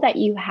hole that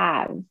you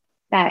have,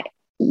 that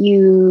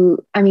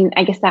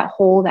I guess that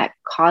hole that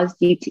caused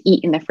you to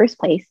eat in the first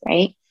place,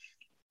 right?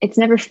 It's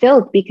never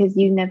filled because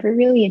you never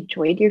really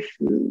enjoyed your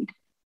food.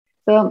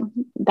 So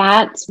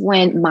that's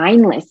when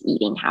mindless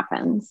eating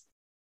happens.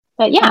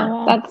 But yeah,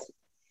 Oh, wow.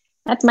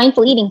 that's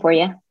mindful eating for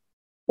you.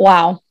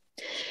 Wow.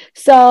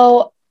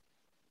 So,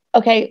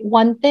 okay,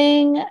 one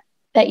thing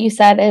that you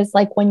said is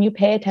like when you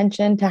pay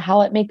attention to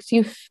how it makes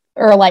you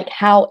or like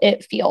how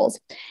it feels.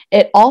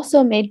 It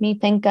also made me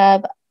think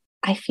of,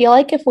 I feel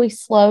like if we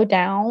slow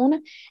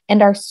down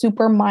and are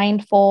super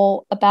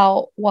mindful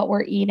about what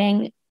we're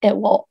eating, it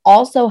will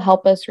also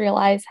help us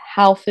realize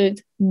how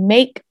foods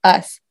make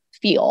us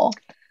feel.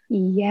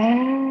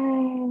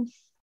 Yes,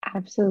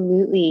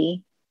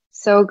 absolutely.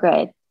 So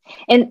good.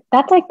 And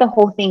that's like the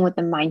whole thing with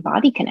the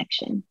mind-body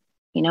connection,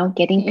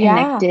 getting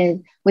Yeah.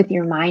 connected with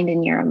your mind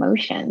and your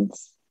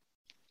emotions.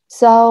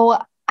 So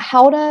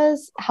how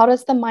does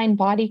the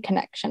mind-body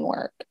connection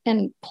work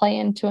and play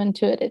into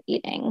intuitive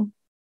eating?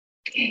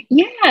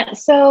 Yeah.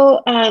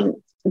 So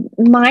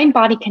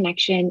mind-body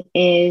connection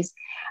is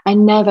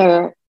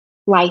another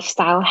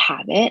lifestyle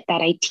habit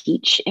that I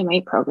teach in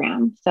my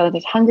program. So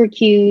there's hunger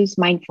cues,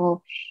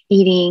 mindful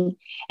eating,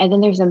 and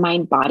then there's a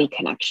mind-body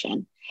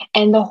connection.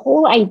 And the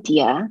whole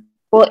idea,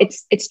 well,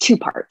 it's two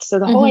parts. So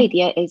the whole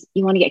idea is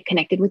you want to get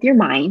connected with your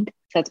mind.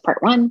 So that's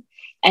part one.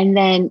 And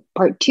then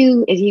part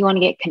two is you want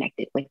to get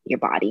connected with your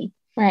body.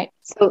 Right.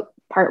 So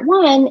part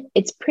one,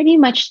 it's pretty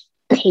much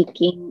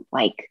taking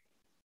like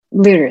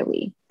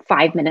literally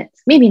 5 minutes,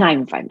 maybe not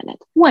even 5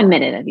 minutes, 1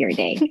 minute of your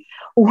day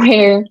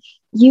where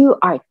you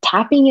are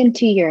tapping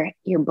into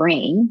your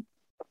brain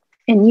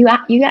and you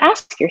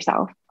ask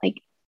yourself,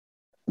 like,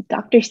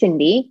 Dr.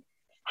 Cindy,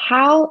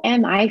 how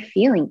am I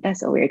feeling? That's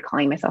so weird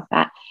calling myself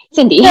that.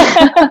 Cindy,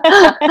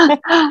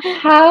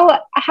 how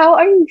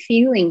are you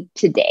feeling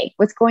today?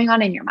 What's going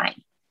on in your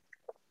mind?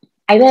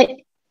 I bet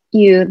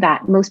you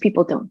that most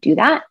people don't do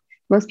that.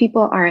 Most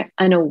people are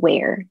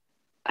unaware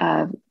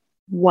of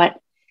what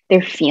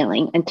they're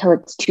feeling until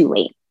it's too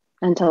late,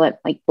 until it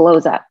like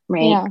blows up,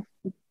 right? Yeah.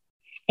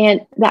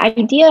 And the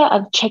idea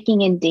of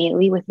checking in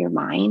daily with your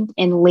mind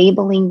and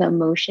labeling the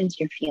emotions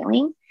you're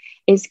feeling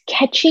is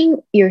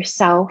catching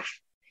yourself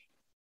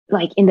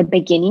like in the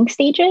beginning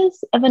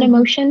stages of an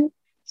emotion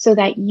so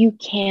that you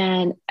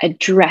can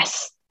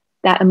address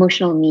that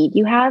emotional need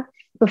you have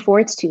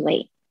before it's too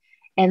late.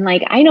 And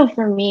like, I know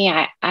for me,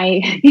 I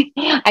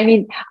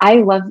mean, I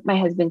love my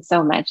husband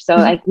so much. So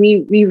like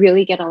we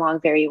really get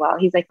along very well.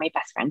 He's like my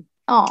best friend.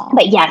 Oh,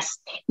 But yes,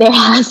 there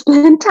has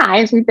been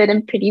times we've been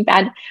in pretty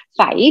bad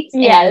fights.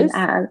 Yes.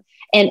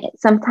 And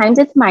sometimes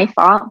it's my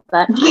fault,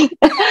 but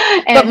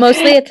but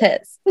mostly it's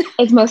his.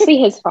 It's mostly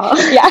his fault.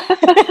 Yeah.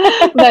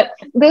 But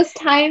those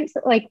times,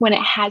 like when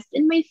it has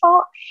been my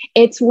fault,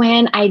 it's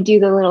when I do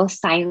the little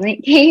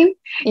silent game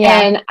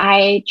and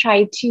I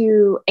try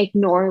to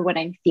ignore what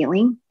I'm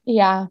feeling.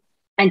 Yeah.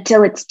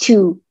 Until it's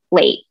too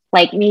late.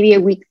 Like maybe a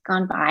week's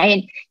gone by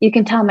and you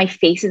can tell my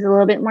face is a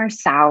little bit more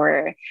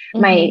sour.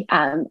 My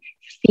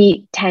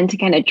feet tend to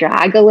kind of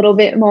drag a little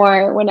bit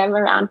more when I'm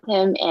around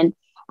him. And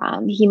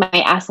he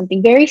might ask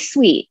something very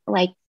sweet,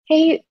 like,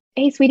 hey,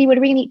 sweetie, what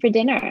are we gonna eat for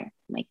dinner? I'm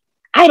like,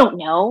 I don't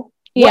know.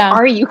 What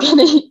are you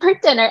gonna eat for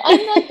dinner? And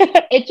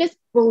then it just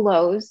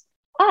blows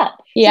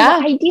up. Yeah.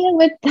 So the idea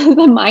with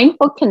the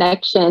mindful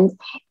connections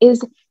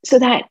is so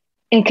that,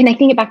 and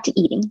connecting it back to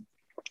eating,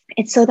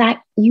 it's so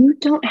that you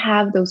don't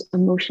have those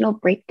emotional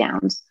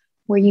breakdowns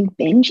where you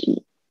binge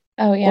eat.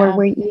 Oh, yeah. Or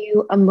where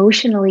you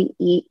emotionally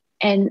eat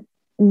and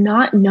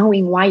not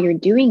knowing why you're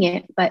doing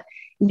it, but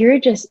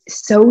you're just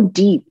so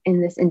deep in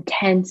this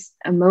intense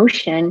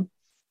emotion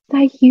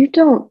that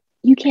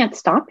you can't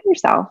stop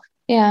yourself.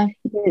 Yeah.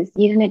 Because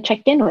you didn't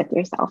check in with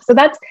yourself. So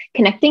that's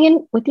connecting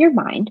in with your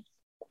mind.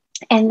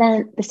 And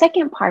then the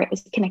second part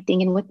is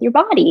connecting in with your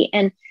body.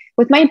 And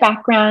with my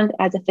background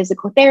as a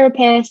physical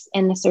therapist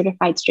and a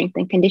certified strength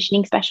and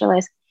conditioning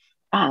specialist,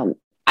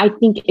 I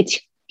think it's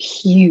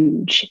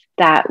huge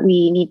that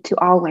we need to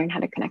all learn how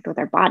to connect with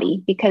our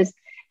body, because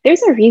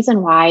there's a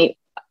reason why,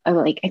 I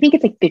think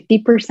it's like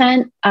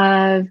 50%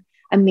 of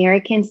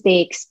Americans, they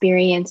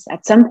experience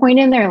at some point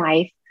in their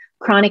life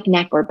chronic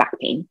neck or back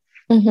pain.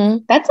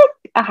 That's like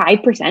a high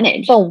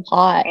percentage. It's a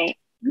lot. Right?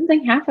 It's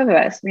like half of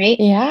us, right?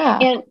 Yeah.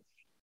 And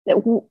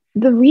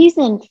the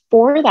reason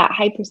for that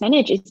high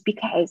percentage is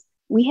because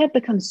we have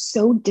become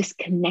so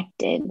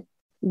disconnected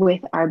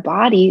with our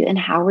bodies and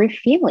how we're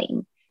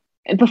feeling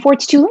before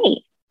it's too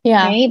late.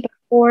 Yeah. Right?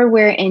 Before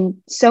we're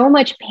in so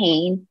much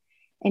pain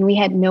and we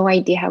had no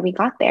idea how we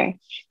got there.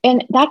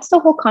 And that's the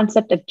whole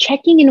concept of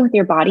checking in with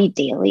your body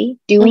daily,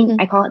 doing,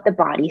 I call it the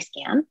body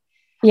scan.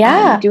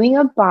 Yeah. Doing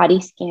a body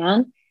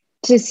scan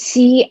to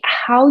see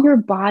how your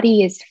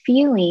body is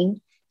feeling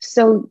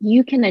so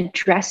you can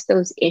address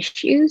those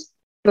issues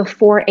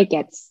before it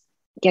gets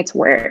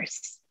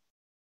worse.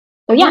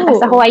 So yeah, that's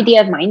the whole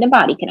idea of mind and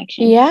body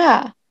connection.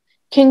 Yeah.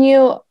 Can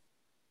you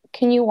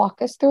can you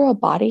walk us through a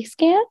body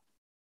scan?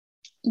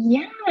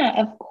 Yeah,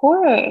 of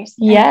course.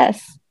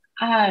 Yes.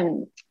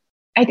 And,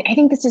 I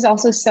think this is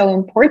also so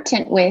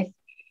important with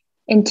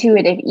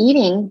intuitive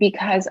eating,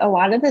 because a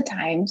lot of the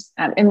times,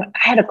 and I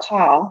had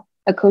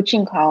a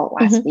coaching call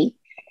last week,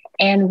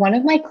 and one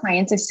of my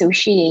clients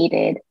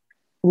associated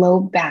low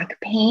back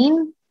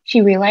pain.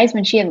 She realized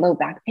when she had low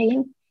back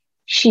pain,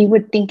 she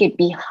would think it'd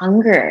be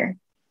hunger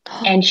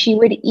and she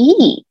would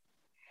eat.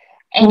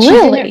 And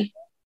really?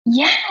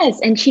 Yes.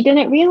 And she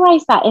didn't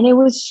realize that. And it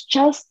was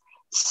just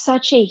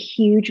such a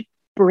huge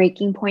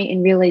breaking point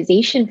and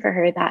realization for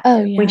her that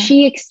when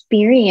she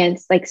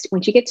experienced, like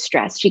when she gets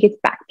stressed, she gets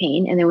back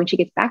pain. And then when she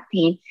gets back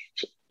pain,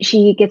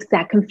 she gets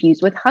that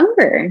confused with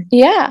hunger.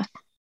 Yeah.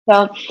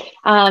 So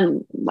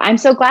I'm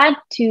so glad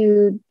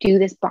to do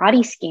this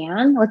body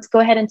scan. Let's go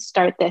ahead and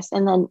start this.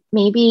 And then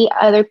maybe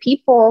other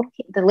people,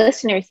 the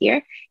listeners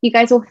here, you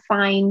guys will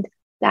find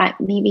that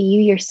maybe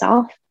you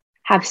yourself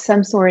have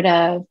some sort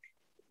of,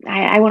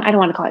 I don't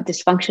want to call it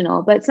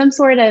dysfunctional, but some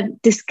sort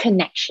of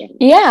disconnection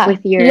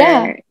with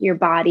your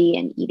body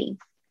and eating.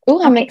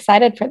 Oh, I'm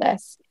excited for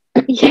this.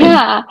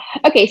 Yeah.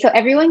 Okay. So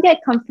everyone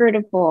get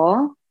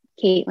comfortable.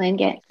 Caitlin,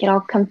 get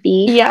all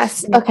comfy.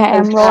 Yes. Okay.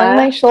 I'm rolling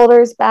my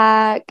shoulders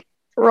back,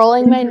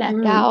 rolling my neck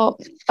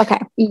out. Okay.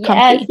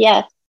 Comfy.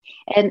 Yes.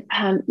 And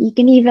you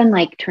can even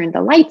like turn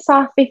the lights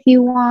off if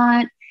you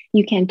want.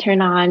 You can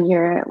turn on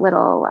your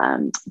little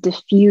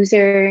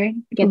diffuser,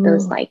 get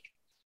those like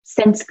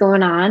scents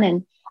going on,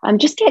 and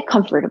just get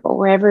comfortable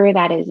wherever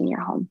that is in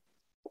your home.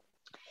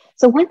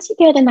 So once you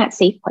get in that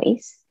safe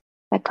place,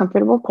 that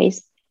comfortable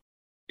place,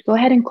 go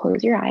ahead and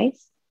close your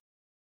eyes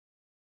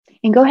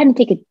and go ahead and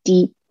take a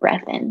deep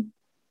breath in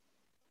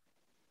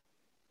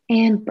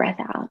and breath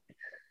out.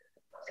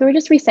 So we're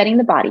just resetting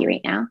the body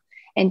right now,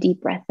 and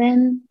deep breath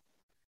in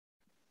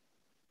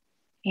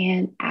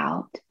and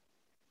out.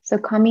 So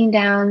calming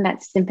down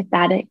that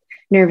sympathetic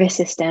nervous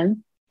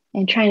system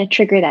and trying to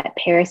trigger that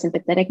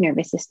parasympathetic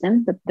nervous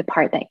system, the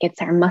part that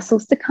gets our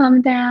muscles to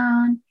calm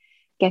down,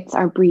 gets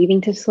our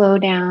breathing to slow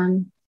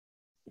down,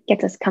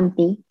 gets us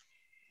comfy.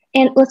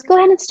 And let's go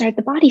ahead and start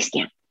the body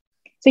scan.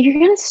 So you're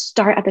going to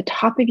start at the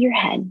top of your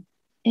head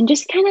and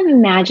just kind of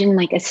imagine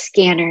like a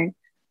scanner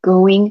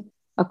going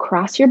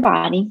across your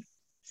body.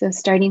 So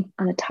starting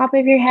on the top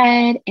of your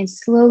head and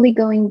slowly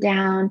going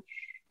down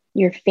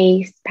your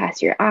face,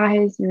 past your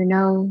eyes, your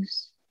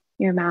nose,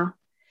 your mouth.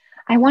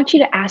 I want you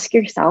to ask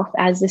yourself,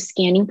 as the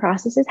scanning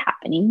process is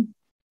happening,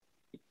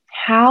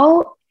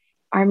 how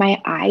are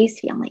my eyes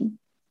feeling?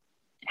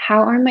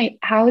 How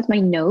is my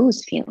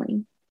nose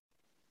feeling?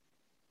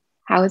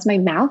 How is my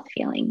mouth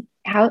feeling?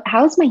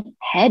 How is my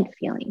head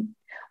feeling?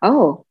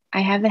 Oh, I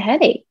have a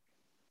headache.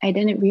 I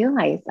didn't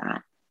realize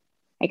that.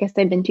 I guess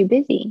I've been too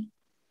busy.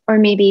 Or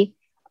maybe,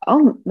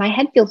 oh, my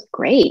head feels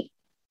great.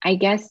 I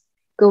guess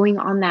going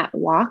on that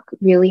walk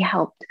really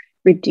helped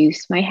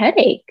reduce my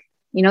headache.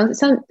 You know,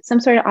 some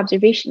sort of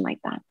observation like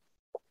that.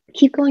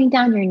 Keep going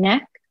down your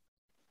neck.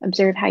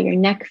 Observe how your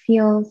neck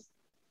feels,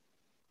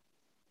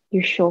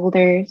 your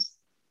shoulders,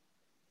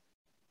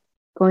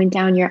 going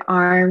down your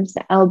arms,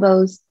 the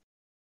elbows,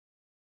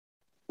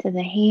 to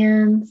the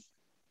hands,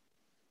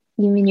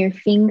 even your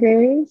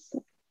fingers.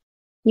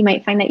 You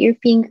might find that your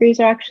fingers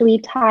are actually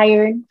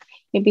tired,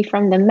 maybe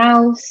from the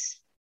mouse,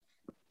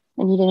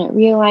 and you didn't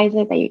realize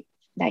it,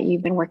 that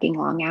you've been working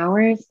long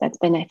hours. That's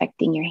been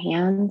affecting your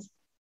hands.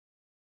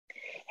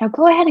 Now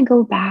go ahead and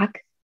go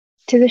back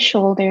to the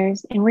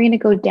shoulders, and we're going to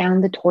go down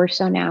the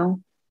torso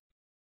now.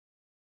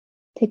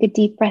 Take a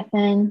deep breath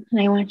in,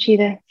 and I want you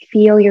to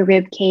feel your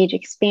rib cage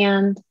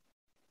expand,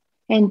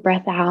 and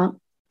breath out.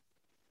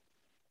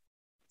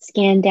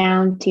 Scan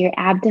down to your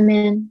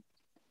abdomen.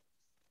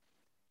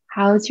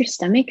 How is your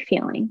stomach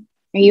feeling?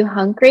 Are you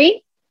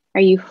hungry?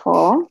 Are you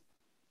full?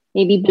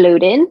 Maybe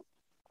bloated?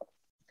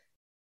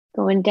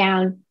 Going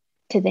down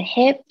to the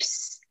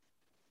hips.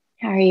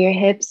 How are your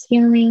hips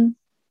feeling?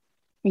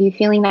 Are you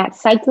feeling that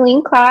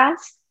cycling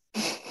class?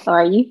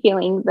 Or are you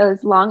feeling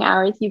those long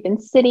hours you've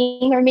been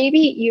sitting? Or maybe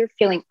you're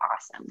feeling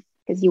awesome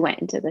because you went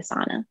into the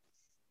sauna.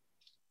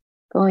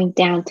 Going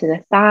down to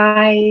the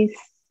thighs,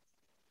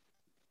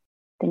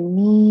 the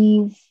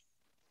knees,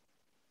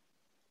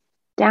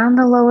 down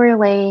the lower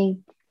leg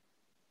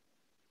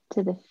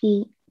to the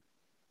feet.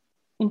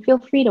 And feel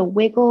free to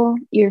wiggle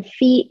your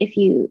feet if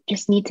you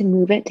just need to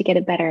move it to get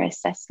a better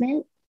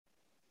assessment.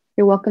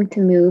 You're welcome to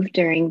move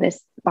during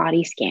this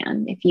body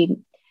scan if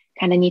you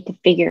kind of need to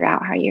figure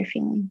out how you're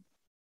feeling.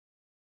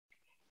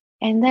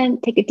 And then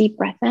take a deep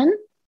breath in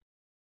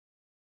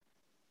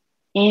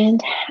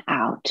and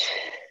out.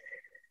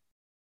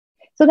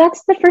 So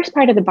that's the first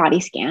part of the body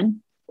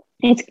scan.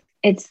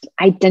 It's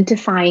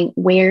identifying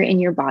where in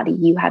your body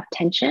you have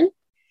tension.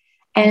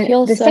 And I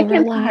feel the so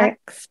second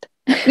relaxed.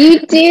 part, you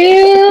do?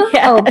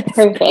 Yes. Oh,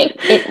 perfect.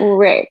 It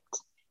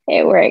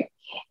worked.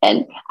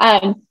 And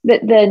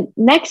the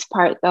next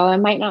part, though, it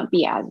might not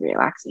be as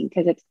relaxing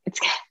because it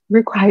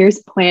requires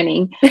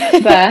planning.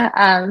 But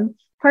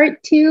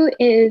part two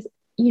is,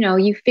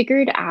 you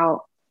figured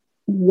out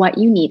what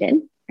you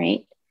needed,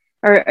 right?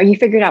 or you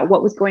figured out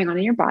what was going on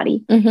in your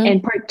body. Mm-hmm.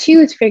 And part two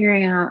is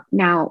figuring out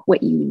now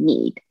what you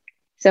need.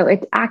 So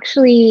it's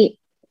actually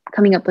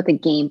coming up with a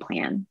game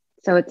plan.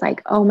 So it's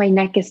like, oh, my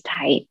neck is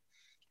tight.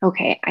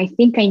 Okay, I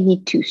think I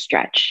need to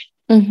stretch.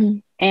 Mm-hmm.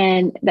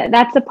 And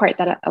that's the part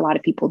that a lot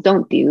of people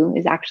don't do,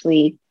 is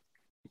actually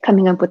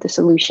coming up with a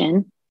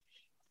solution.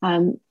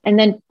 And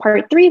then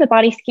part three, the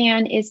body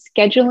scan, is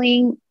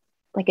scheduling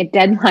like a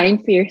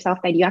deadline for yourself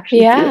that you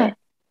actually do it.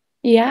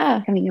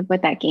 Yeah. Coming up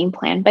with that game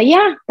plan. But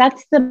yeah,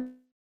 that's the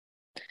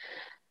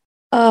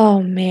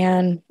Oh,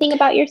 man. thing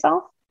about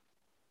yourself.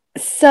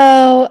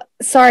 So,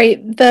 sorry,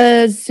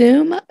 the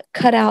Zoom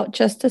cut out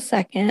just a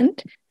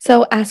second.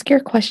 So ask your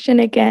question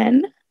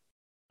again.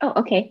 Oh,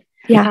 okay.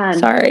 Yeah,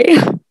 sorry.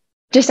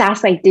 Just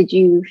ask, like, did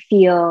you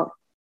feel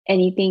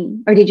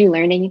anything, or did you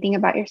learn anything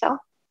about yourself?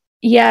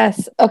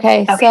 Yes.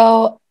 Okay.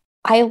 So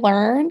I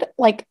learned,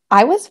 like,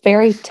 I was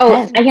very tense. Oh,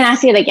 I can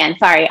ask you it again.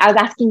 Sorry. I was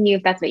asking you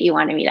if that's what you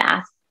wanted me to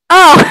ask.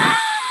 Oh.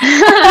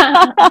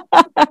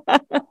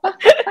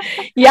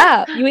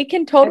 Yeah, we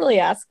can totally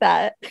ask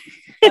that.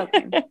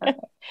 Okay.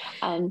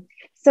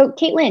 So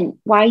Caitlin,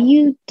 while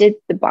you did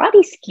the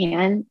body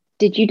scan,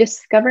 did you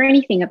discover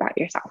anything about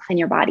yourself and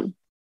your body?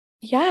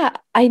 Yeah,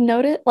 I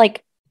noticed,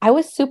 like, I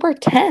was super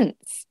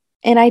tense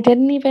and I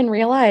didn't even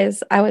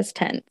realize I was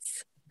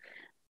tense.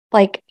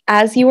 Like,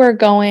 as you were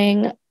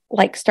going,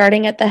 like,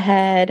 starting at the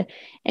head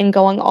and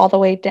going all the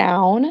way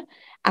down,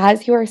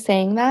 as you were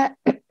saying that,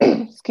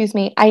 excuse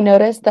me, I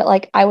noticed that,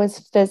 like, I was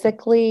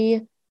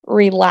physically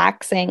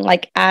relaxing,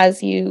 like,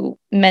 as you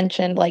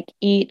mentioned, like,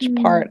 each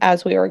part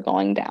as we were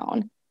going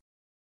down.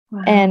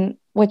 Wow. And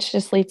which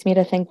just leads me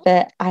to think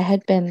that I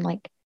had been,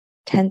 like,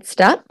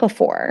 tensed up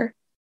before.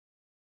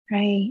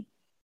 Right.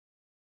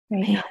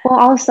 Well,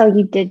 also,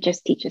 you did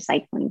just teach a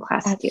cycling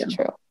class too.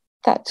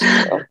 That's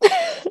true.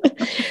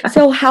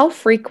 So how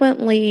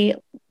frequently,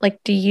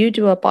 like, do you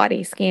do a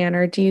body scan,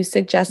 or do you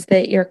suggest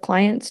that your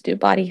clients do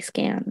body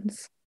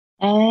scans?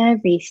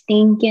 Every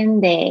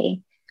stinking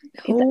day.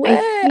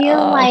 I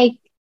feel like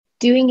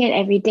doing it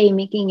every day,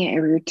 making it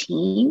a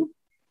routine,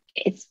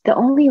 it's the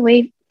only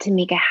way to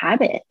make a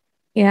habit.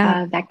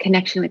 Yeah. That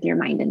connection with your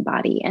mind and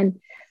body. And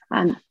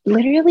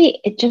literally,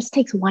 it just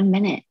takes 1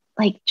 minute.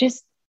 Like,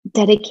 just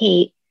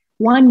dedicate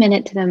 1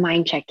 minute to the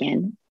mind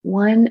check-in,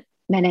 1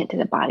 minute to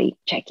the body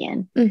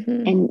check-in.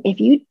 Mm-hmm. And if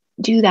you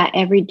do that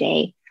every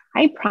day,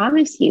 I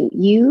promise you,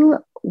 you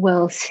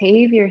will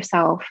save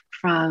yourself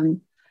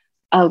from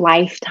a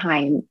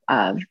lifetime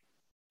of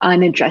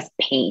unaddressed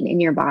pain in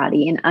your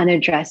body and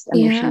unaddressed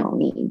emotional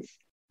needs.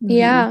 Mm-hmm.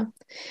 Yeah.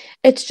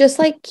 It's just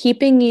like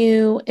keeping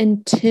you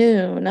in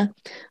tune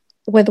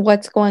with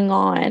what's going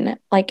on,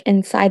 like,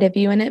 inside of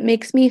you. And it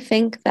makes me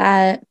think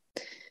that,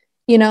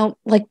 you know,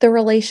 like, the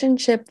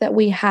relationship that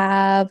we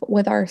have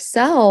with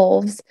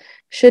ourselves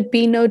should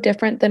be no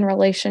different than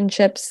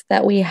relationships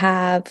that we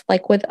have,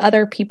 like, with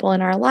other people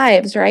in our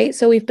lives, right?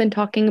 So we've been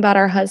talking about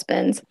our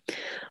husbands.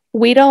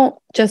 We don't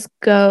just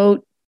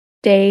go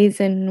days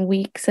and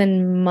weeks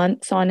and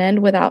months on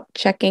end without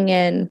checking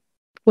in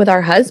with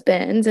our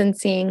husbands and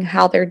seeing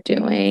how they're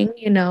doing.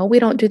 You know, we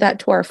don't do that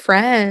to our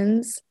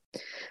friends.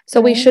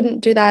 So we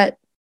shouldn't do that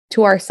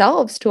to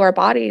ourselves, to our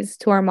bodies,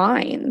 to our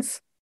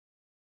minds.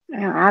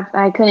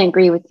 I couldn't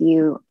agree with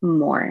you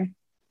more.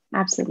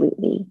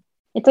 Absolutely.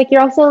 It's like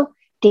you're also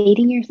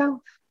dating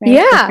yourself, right?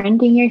 Yeah.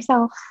 Befriending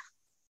yourself.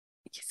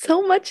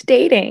 So much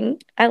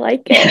dating. I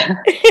like it.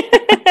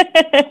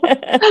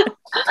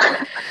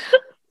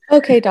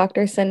 Okay,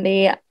 Dr.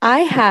 Cindy,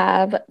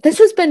 this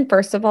has been,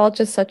 first of all,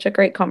 just such a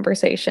great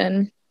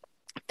conversation.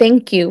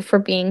 Thank you for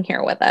being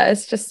here with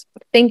us. Just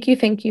thank you,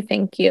 thank you,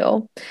 thank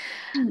you.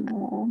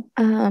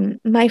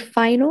 My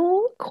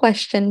final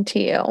question to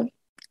you: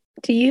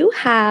 do you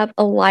have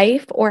a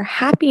life or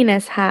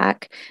happiness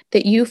hack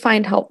that you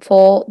find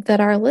helpful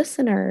that our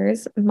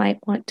listeners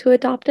might want to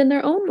adopt in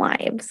their own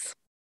lives?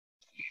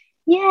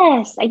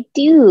 Yes, I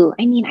do.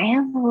 I mean, I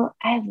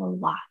have a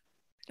lot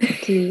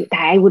that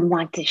I would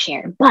want to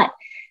share, but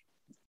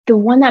the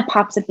one that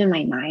pops up in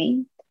my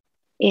mind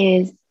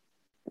is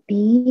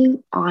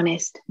being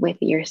honest with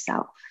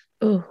yourself.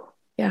 Oh,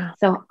 yeah.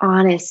 So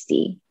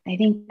honesty, I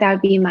think that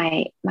would be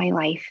my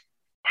life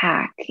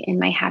hack and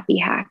my happy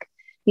hack,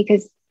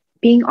 because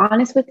being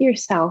honest with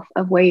yourself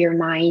of where your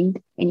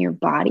mind and your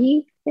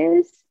body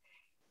is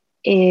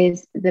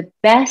the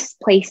best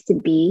place to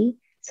be,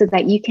 so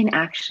that you can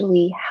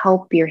actually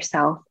help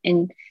yourself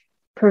and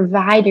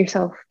provide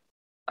yourself,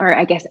 or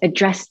I guess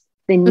address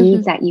the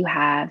needs that you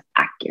have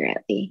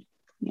accurately.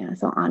 Yeah,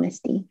 so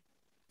honesty.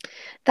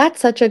 That's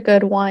such a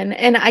good one.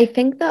 And I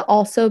think that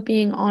also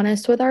being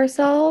honest with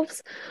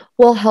ourselves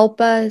will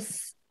help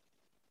us,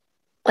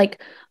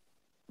 like,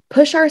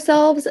 push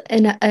ourselves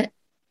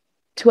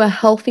to a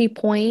healthy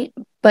point,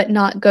 but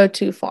not go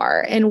too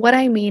far. And what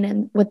I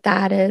mean with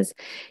that is,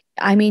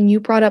 I mean, you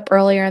brought up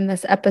earlier in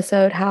this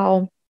episode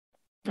how,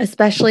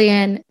 especially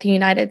in the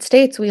United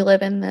States, we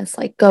live in this,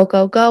 like, go,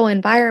 go, go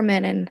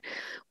environment, and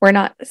we're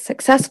not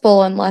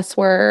successful unless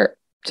we're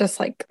just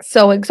like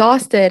so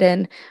exhausted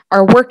and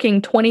are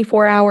working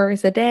 24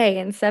 hours a day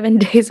and 7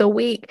 days a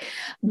week.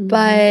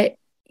 But,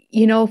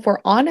 if we're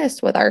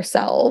honest with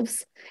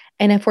ourselves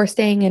and if we're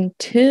staying in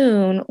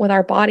tune with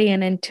our body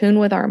and in tune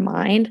with our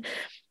mind,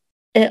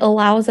 it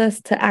allows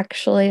us to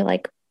actually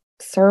like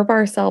serve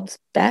ourselves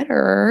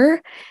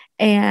better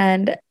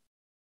and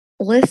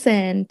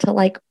listen to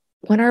like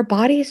when our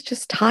body's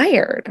just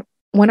tired,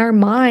 when our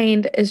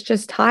mind is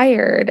just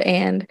tired,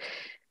 and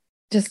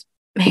just,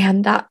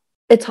 man, that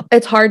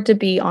it's hard to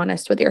be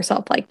honest with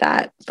yourself like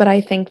that. But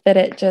I think that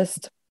it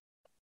just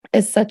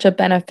is such a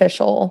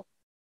beneficial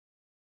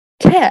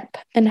tip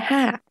and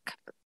hack.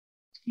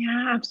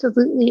 Yeah,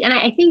 absolutely. And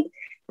I think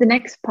the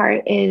next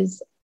part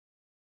is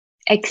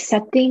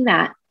accepting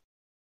that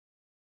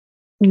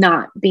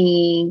not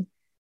being,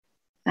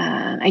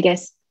 I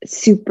guess,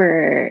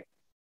 super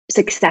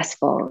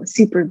successful,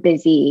 super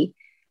busy,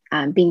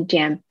 being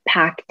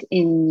jam-packed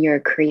in your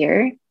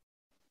career,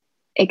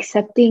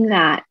 accepting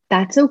that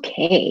that's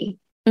okay.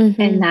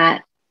 And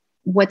that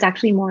what's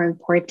actually more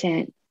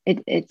important,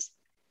 it's,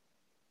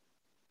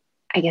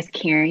 I guess,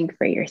 caring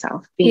for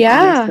yourself, being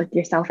honest with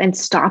yourself and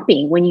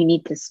stopping when you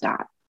need to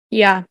stop.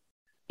 Yeah.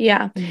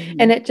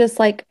 And it just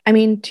like, I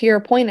mean, to your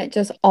point, it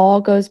just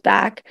all goes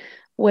back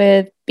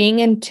with being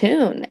in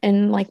tune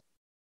and like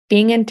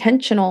being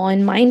intentional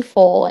and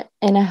mindful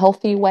in a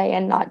healthy way,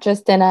 and not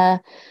just in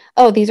a,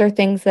 oh, these are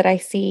things that I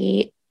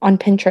see on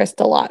Pinterest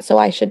a lot, so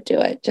I should do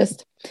it.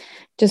 Just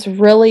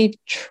really,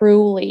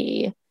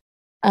 truly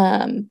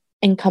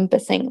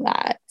encompassing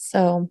that.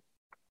 So,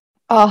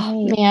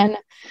 oh man,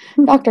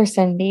 Dr.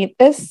 Cindy,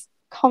 this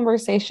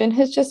conversation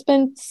has just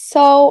been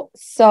so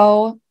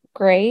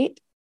great.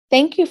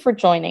 Thank you for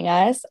joining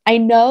us. I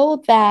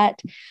know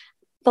that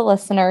the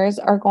listeners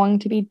are going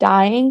to be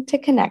dying to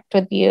connect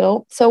with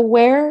you. So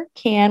where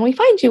can we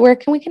find you? Where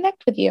can we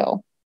connect with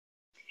you?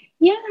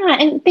 Yeah,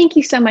 and thank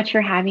you so much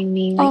for having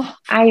me. Like,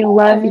 I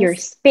love your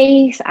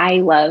space. I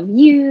love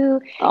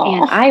you.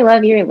 And I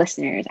love your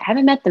listeners. I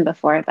haven't met them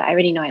before, but I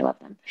already know I love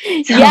them.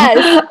 So,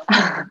 yes.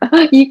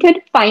 You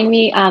could find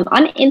me on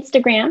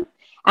Instagram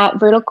at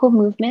Vertical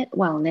Movement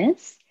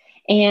Wellness.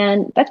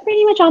 And that's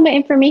pretty much all my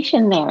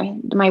information there.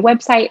 My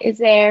website is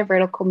there,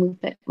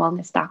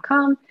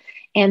 verticalmovementwellness.com.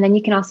 And then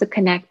you can also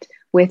connect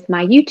with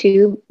my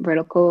YouTube,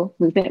 Vertical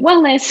Movement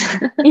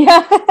Wellness.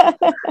 Yeah.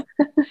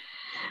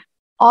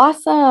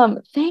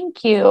 Awesome.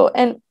 Thank you.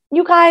 And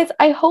you guys,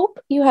 I hope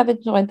you have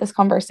enjoyed this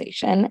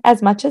conversation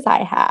as much as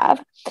I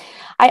have.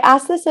 I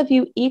ask this of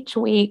you each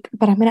week,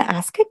 but I'm going to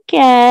ask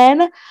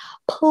again.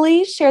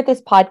 Please share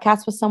this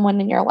podcast with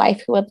someone in your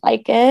life who would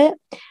like it.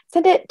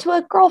 Send it to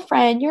a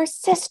girlfriend, your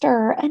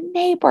sister, a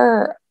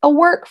neighbor, a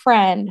work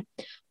friend.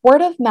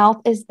 Word of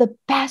mouth is the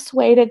best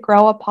way to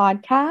grow a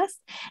podcast.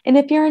 And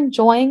if you're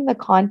enjoying the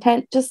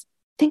content, just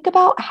think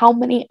about how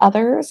many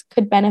others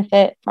could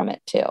benefit from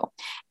it too.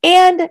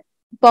 And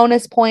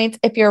bonus points,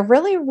 if you're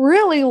really,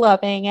 really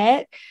loving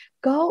it,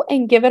 go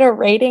and give it a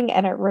rating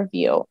and a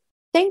review.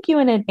 Thank you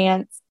in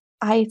advance.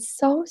 I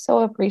so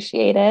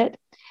appreciate it.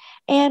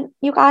 And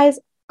you guys,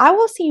 I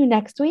will see you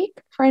next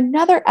week for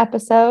another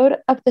episode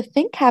of the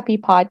Think Happy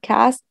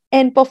podcast.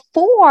 And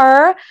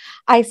before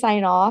I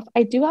sign off,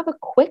 I do have a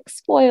quick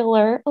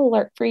spoiler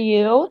alert for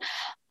you.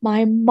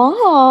 My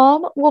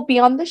mom will be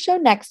on the show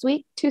next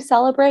week to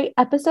celebrate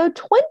episode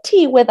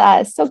 20 with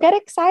us. So get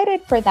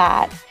excited for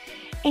that.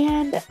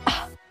 And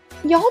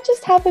y'all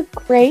just have a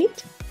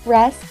great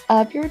rest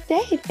of your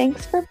day.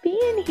 Thanks for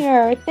being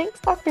here.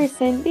 Thanks, Dr.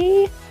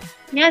 Cindy.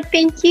 Yeah,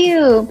 thank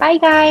you. Bye,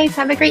 guys.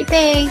 Have a great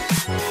day.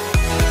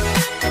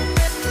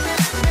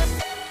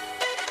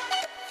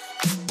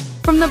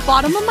 From the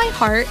bottom of my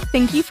heart,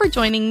 thank you for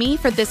joining me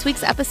for this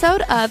week's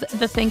episode of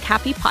the Think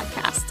Happy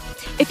podcast.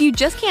 If you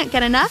just can't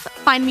get enough,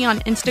 find me on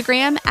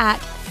Instagram at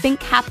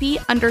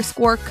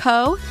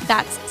thinkhappy_co,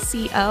 that's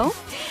CO,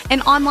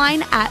 and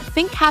online at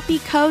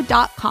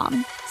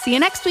thinkhappyco.com. See you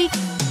next week.